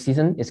in the next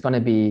season is going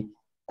to be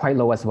quite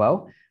low as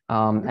well.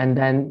 And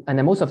then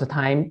most of the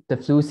time, the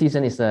flu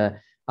season is the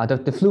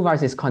flu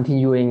virus is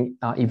continuing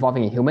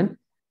evolving in human.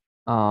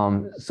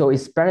 So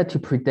it's better to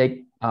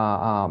predict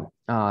the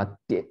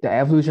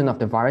evolution of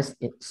the virus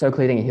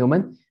circulating in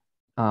human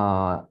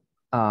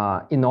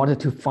in order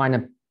to find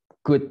a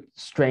good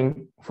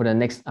strain for the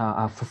next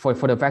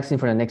for the vaccine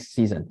for the next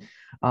season.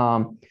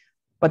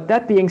 But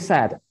that being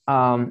said,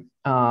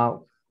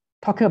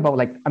 talking about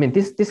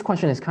this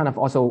question is kind of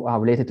also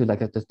related to like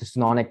the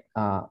zoonotic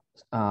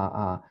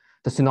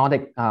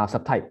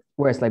subtype,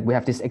 whereas like we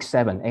have this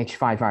H7,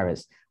 H5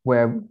 virus,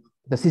 where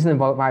the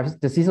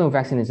seasonal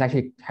vaccine is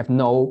actually have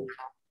none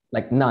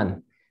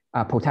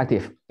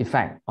protective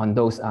effect on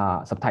those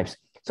subtypes.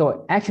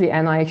 So actually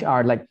NIH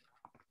are like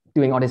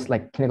doing all this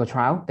like clinical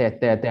trial.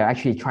 They're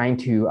actually trying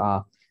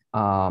to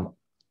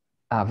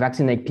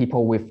vaccinate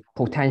people with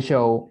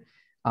potential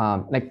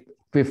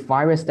with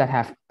virus that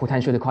have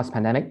potential to cause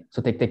pandemic.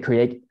 So they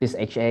create this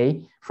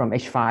HA from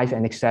H5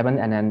 and H7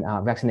 and then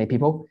vaccinate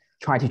people,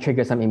 try to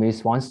trigger some immune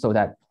response so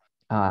that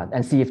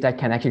and see if that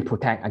can actually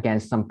protect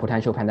against some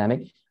potential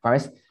pandemic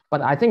virus.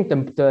 But I think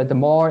the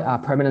more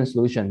permanent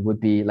solution would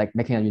be like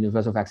making a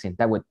universal vaccine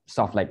that would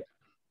solve like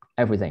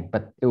everything,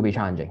 but it will be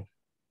challenging.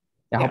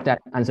 I hope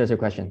that answers your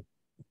question.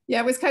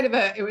 Yeah, it was kind of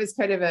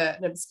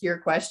an obscure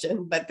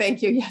question, but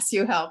thank you. Yes,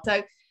 you helped.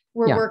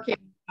 We're working.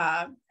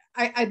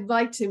 I'd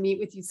like to meet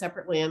with you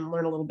separately and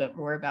learn a little bit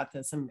more about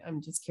this.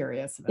 I'm just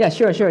curious. Yeah,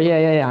 sure.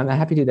 Yeah. I'm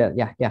happy to do that.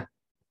 Yeah.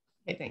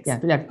 Okay, thanks.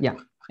 Yeah.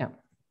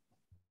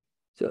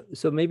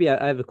 So maybe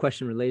I have a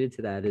question related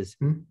to that. Is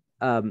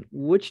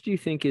which do you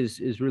think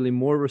is really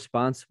more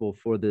responsible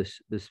for the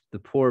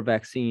poor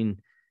vaccine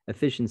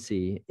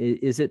efficiency?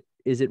 Is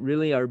it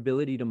really our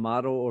ability to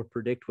model or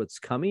predict what's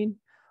coming,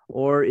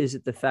 or is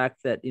it the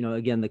fact that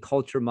again the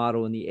culture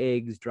model in the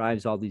eggs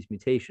drives all these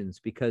mutations?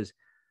 Because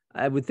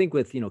I would think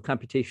with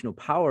computational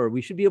power,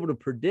 we should be able to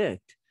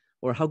predict,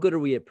 or how good are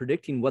we at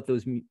predicting what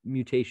those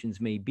mutations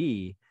may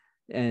be,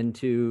 and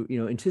to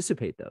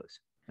anticipate those.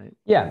 Right?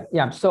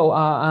 Yeah. So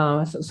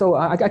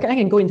I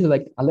can go into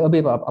like a little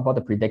bit about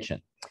the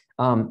prediction.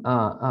 I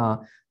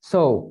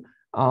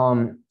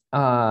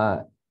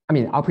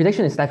mean, our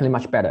prediction is definitely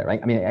much better, right?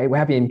 I mean, we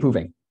have been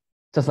improving.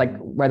 just like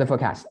weather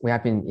forecasts, we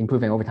have been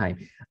improving over time.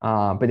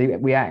 But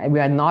we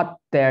are not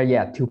there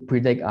yet to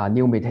predict a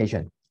new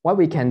mutation. What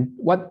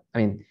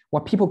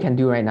people can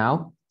do right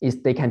now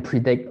is they can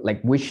predict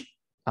like which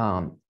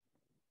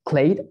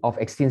clade of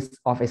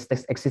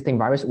existing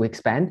virus will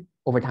expand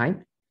over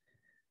time.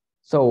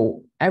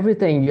 So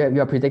everything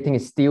you are predicting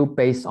is still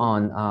based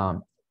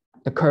on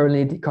the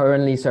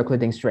currently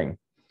circulating strain.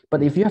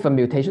 But if you have a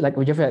mutation, like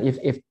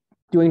if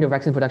during the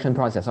vaccine production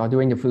process or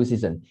during the flu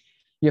season,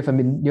 you have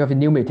a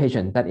new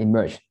mutation that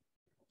emerged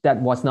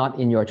that was not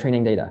in your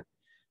training data,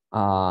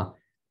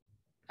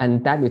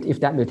 and if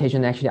that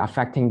mutation actually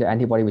affecting the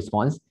antibody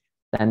response,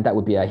 then that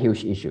would be a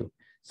huge issue.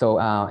 So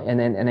and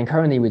then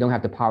currently we don't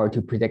have the power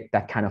to predict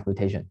that kind of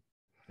mutation.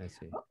 I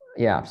see.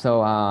 Yeah.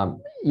 So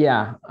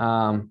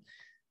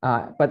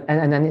but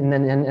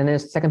then the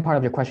second part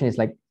of your question is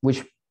like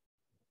which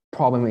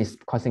problem is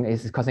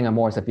causing a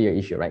more severe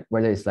issue, right?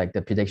 Whether it's like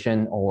the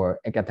prediction or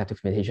adaptive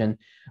mutation.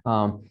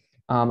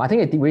 I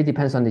think it really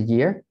depends on the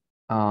year.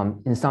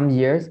 In some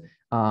years,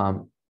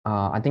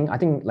 I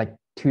think like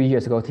 2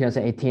 years ago,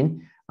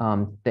 2018,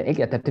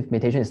 the adaptive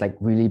mutation is like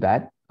really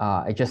bad.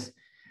 I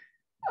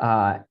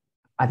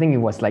think it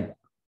was like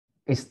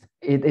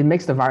it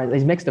makes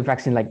the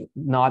vaccine like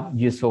not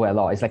useful at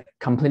all. It's like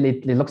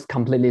it looks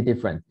completely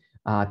different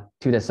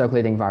to the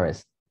circulating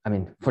virus. I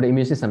mean, for the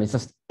immune system, it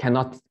just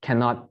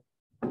cannot.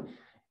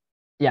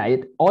 Yeah,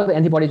 all the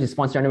antibody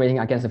response generating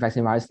against the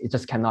vaccine virus, it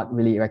just cannot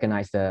really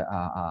recognize the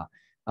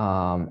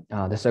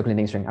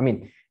circulating strain. I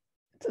mean,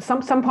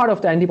 some part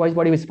of the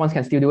antibody response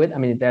can still do it. I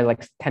mean, they're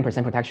like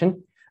 10%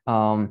 protection.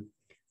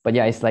 But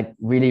yeah, it's like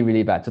really,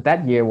 really bad. So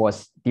that year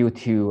was due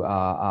to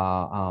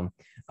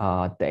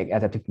the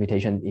adaptive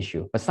mutation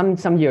issue. But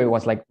some year it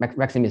was like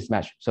vaccine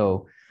mismatch.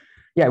 So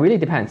yeah, it really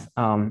depends.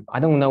 I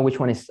don't know which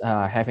one is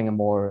having a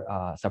more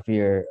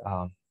severe,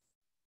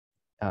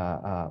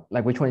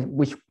 like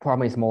which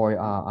problem is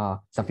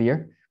more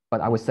severe.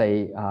 But I would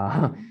say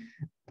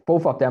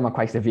both of them are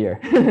quite severe.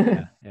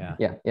 Yeah.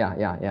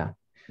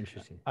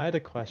 Interesting. I had a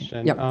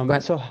question. Yeah,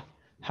 so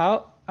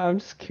I'm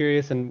just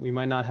curious, and we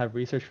might not have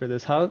research for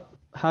this. How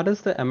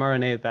does the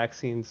mRNA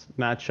vaccines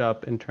match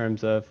up in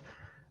terms of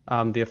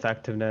the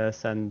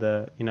effectiveness and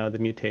the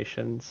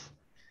mutations?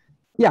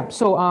 Yeah.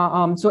 So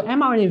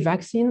mRNA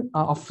vaccine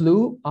of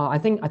flu. I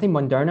think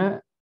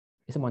Moderna.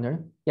 Is it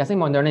Moderna? Yeah, I think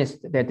Moderna is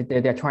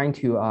they're trying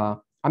to.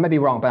 I might be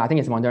wrong, but I think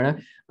it's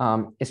Moderna.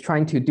 Is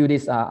trying to do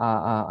this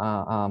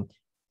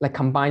like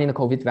combining the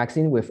COVID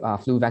vaccine with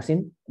flu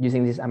vaccine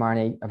using this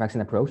mRNA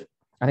vaccine approach.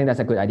 I think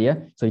that's a good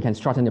idea. So you can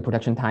shorten the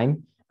production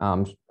time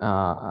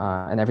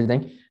and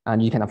everything,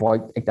 and you can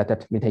avoid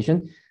adaptive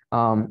mutation.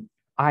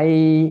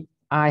 I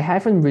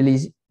haven't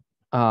really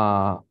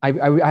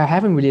I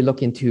haven't really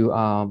looked into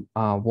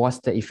what's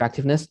the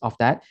effectiveness of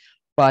that,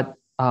 but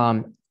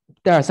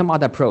there are some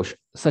other approach,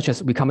 such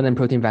as recombinant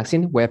protein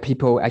vaccine, where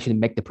people actually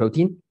make the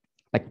protein,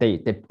 like they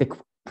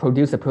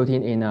produce the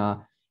protein in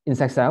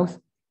insect cells.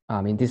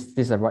 I mean, this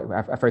is a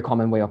very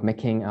common way of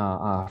making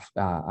HA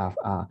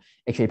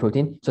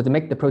protein. So to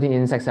make the protein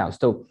in insect cells,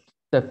 so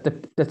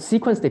the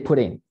sequence they put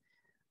in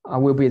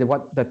will be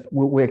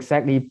will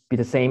exactly be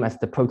the same as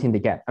the protein they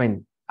get. I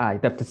mean,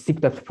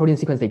 the protein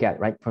sequence they get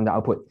right from the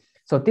output.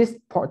 So this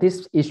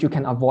issue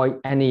can avoid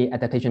any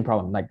adaptation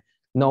problem, like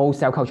no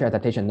cell culture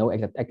adaptation, no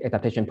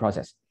adaptation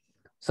process.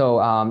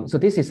 So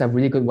this is a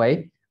really good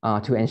way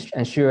to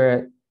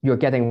ensure you're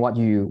getting what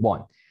you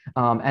want.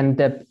 And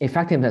the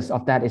effectiveness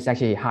of that is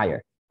actually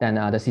higher than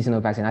the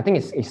seasonal vaccine. I think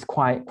it's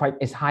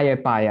higher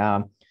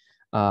by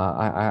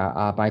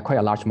quite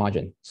a large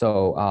margin.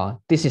 So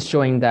this is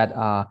showing that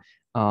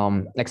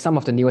like some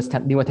of the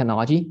newer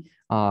technology,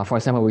 for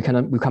example,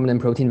 recombinant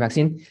protein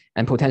vaccine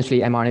and potentially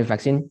mRNA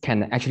vaccine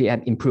can actually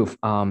improve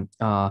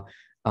the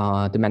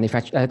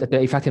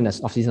effectiveness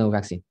of seasonal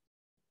vaccine.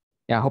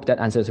 Yeah, I hope that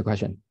answers the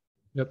question.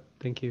 Yep,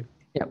 thank you.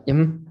 Yeah.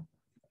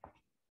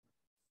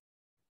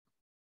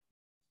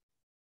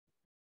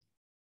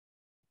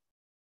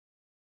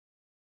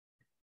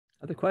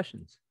 Other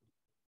questions?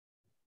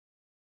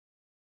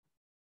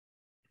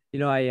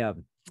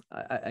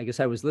 I guess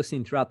I was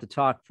listening throughout the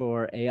talk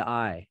for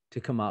AI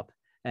to come up,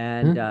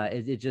 and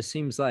it just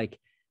seems like,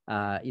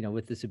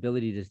 with this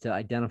ability to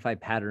identify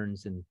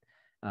patterns and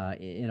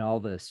in all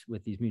this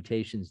with these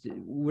mutations,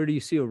 where do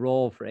you see a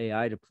role for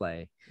AI to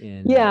play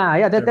in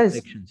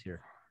predictions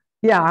here?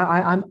 Yeah,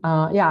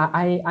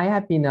 I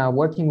have been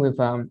working with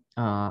some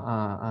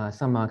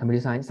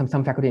computer science,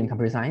 some faculty in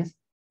computer science.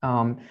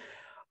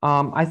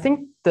 I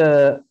think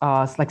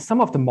like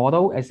some of the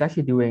model is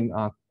actually doing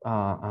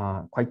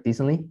quite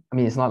decently. I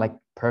mean, it's not like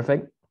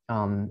perfect.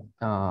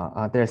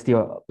 There's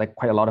still like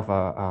quite a lot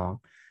of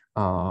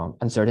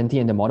uncertainty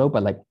in the model,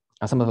 but like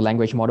some of the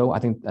language model, I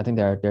think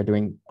they're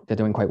doing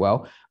quite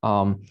well.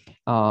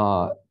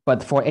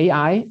 But for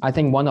AI, I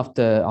think one of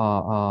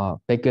the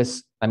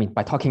biggest, I mean,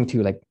 by talking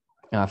to like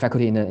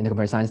faculty in the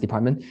computer science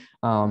department,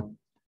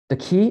 the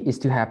key is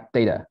to have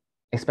data,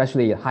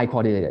 especially high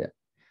quality data.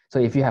 So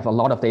if you have a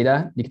lot of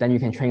data, then you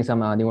can train some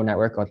neural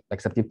network or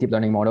like some deep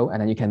learning model, and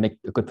then you can make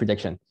a good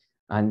prediction.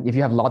 And if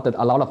you have a lot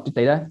of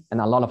data and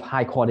a lot of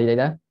high quality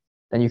data,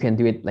 then you can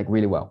do it like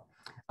really well.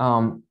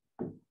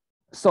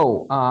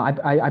 So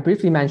I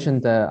briefly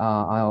mentioned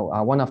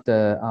one of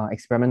the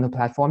experimental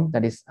platform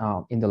that is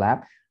in the lab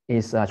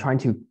is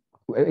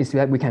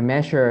that we can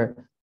measure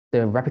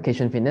the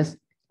replication fitness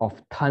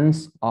of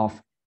tons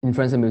of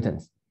influenza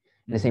mutants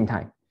at the same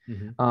time.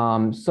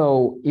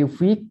 So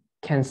if we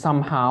can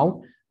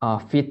somehow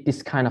fit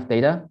this kind of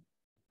data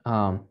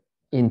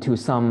into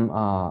some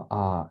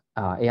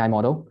AI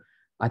model,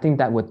 I think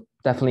that would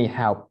definitely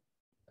help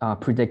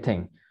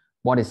predicting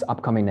what is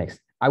upcoming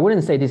next. I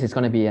wouldn't say this is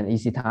going to be an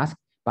easy task,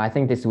 but I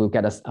think this will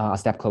get us a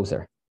step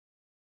closer.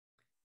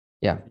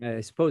 Yeah.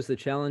 I suppose the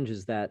challenge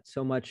is that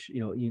so much,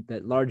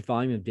 that large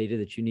volume of data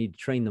that you need to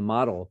train the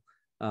model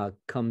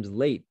comes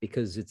late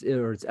because it's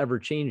ever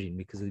changing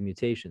because of the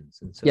mutations.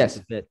 And so yes,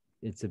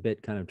 it's a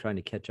bit kind of trying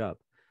to catch up.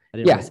 I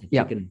didn't want to say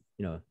chicken,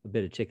 a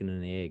bit of chicken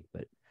and the egg,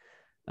 but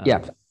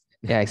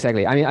yeah,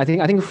 exactly. I mean, I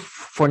think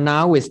for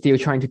now we're still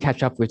trying to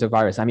catch up with the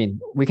virus. I mean,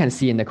 we can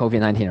see in the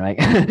COVID-19, right?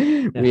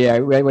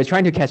 we're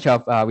trying to catch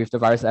up with the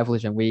virus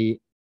evolution. We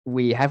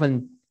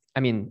haven't. I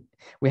mean,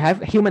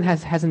 human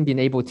hasn't been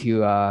able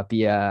to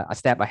be a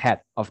step ahead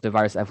of the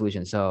virus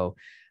evolution. So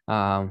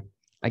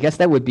I guess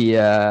that would be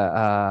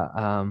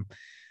a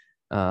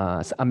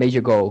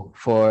major goal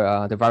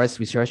for the virus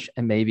research,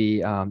 and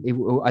maybe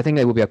I think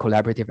it will be a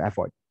collaborative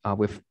effort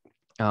with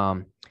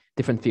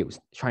different fields,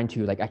 trying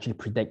to like actually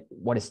predict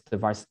what is the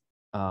virus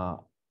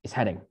is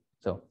heading.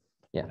 So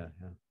yeah.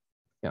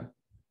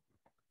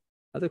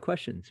 Other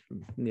questions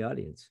from the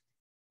audience?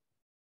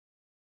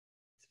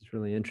 This is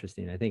really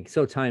interesting. I think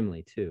so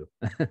timely too,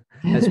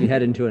 as we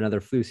head into another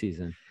flu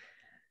season.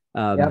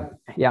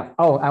 Yeah.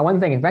 Oh, one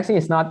thing, vaccine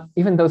is not,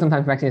 even though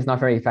sometimes vaccine is not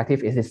very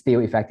effective, it is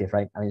still effective,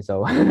 right? I mean,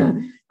 so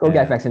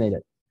get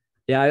vaccinated.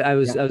 Yeah, I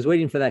was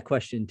waiting for that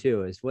question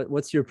too. Is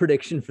what's your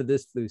prediction for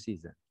this flu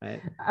season,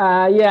 right?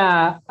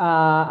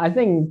 I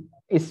think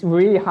it's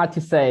really hard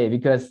to say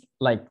because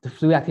like the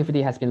flu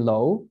activity has been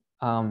low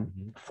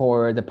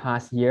for the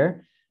past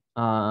year.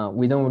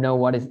 We don't know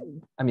what is.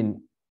 I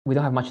mean, we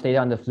don't have much data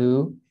on the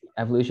flu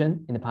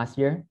evolution in the past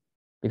year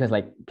because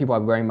like people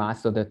are wearing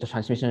masks, so the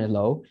transmission is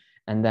low.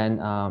 And then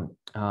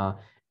I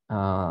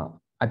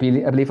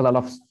believe a lot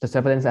of the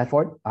surveillance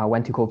effort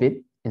went to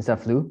COVID instead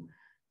of flu.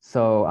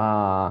 So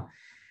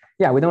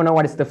yeah, we don't know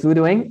what is the flu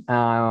doing.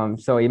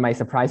 So it might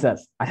surprise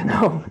us. I don't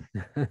know.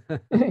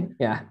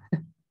 Yeah.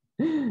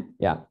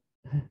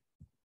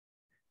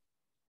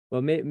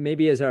 Well,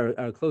 maybe as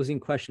our closing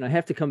question, I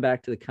have to come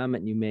back to the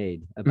comment you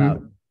made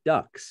about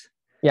ducks.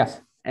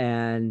 Yes.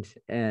 And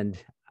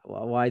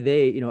why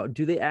they,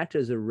 do they act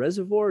as a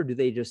reservoir, or do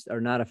they just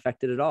are not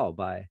affected at all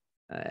by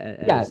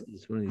as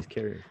one of these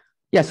carriers?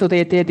 Yeah, so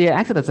they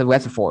act as a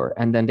reservoir,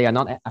 and then they are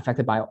not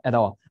affected by at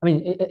all. I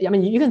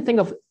mean, you can think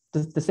of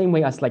the same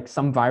way as like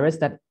some virus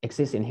that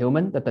exists in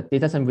human that it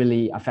doesn't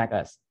really affect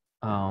us.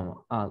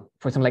 For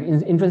example, like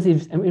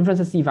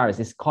influenza C virus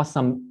is caused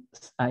some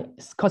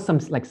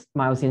like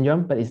mild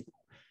syndrome, but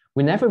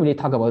we never really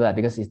talk about that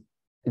because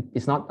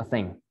it's not a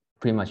thing,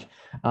 pretty much.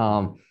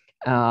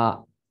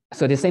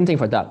 So the same thing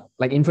for duck,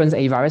 like influenza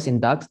A virus in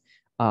ducks,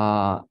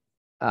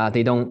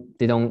 they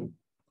don't.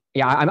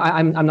 Yeah,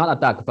 I'm not a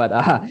duck, but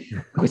I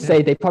would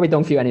say they probably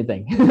don't feel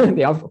anything.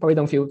 They probably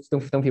don't feel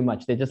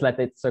much. They just let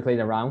it circulate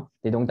around.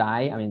 They don't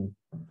die. I mean,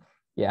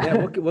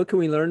 yeah. What can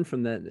we learn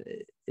from that?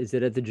 Is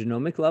it at the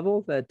genomic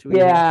level that we?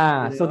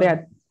 So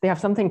they have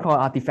something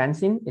called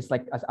defensin. It's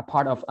like a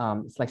part of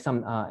it's like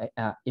some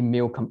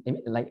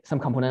like some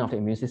component of the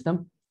immune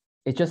system.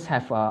 It just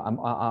have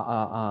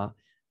a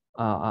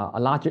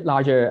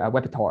larger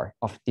repertoire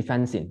of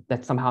defensin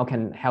that somehow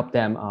can help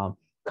them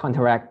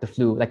counteract the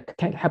flu, like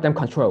can help them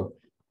control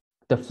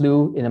the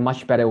flu in a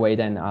much better way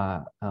than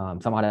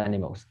some other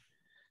animals.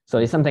 So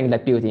it's something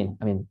like built in.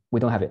 I mean,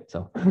 we don't have it,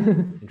 so.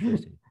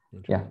 Interesting.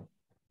 Yeah.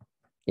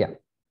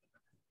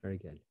 Very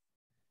good.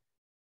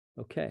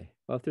 Okay.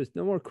 Well, if there's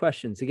no more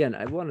questions, again,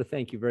 I want to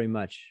thank you very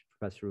much,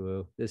 Professor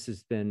Wu. This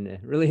has been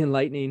really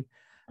enlightening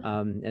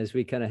as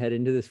we kind of head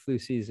into this flu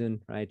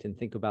season, right, and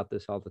think about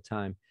this all the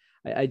time.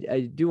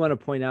 I do want to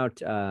point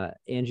out,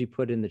 Angie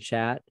put in the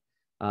chat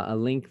a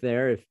link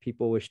there if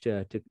people wish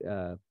to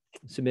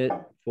submit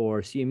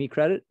for CME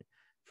credit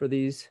for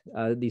these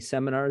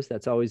seminars.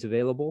 That's always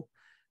available.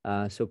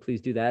 So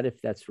please do that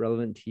if that's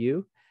relevant to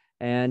you.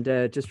 And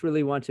just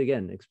really want to,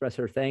 again, express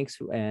our thanks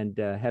and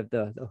have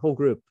the whole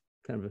group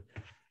kind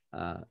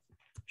of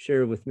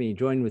join with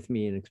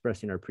me in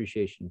expressing our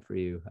appreciation for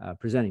you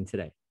presenting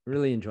today.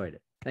 Really enjoyed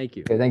it. Thank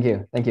you. Okay,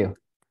 thank you.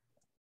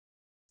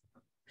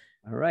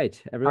 All right,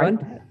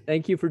 everyone.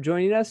 Thank you for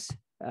joining us.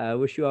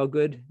 Wish you all a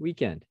good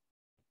weekend.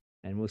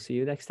 And we'll see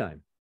you next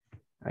time.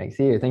 All right,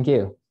 see you. Thank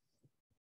you.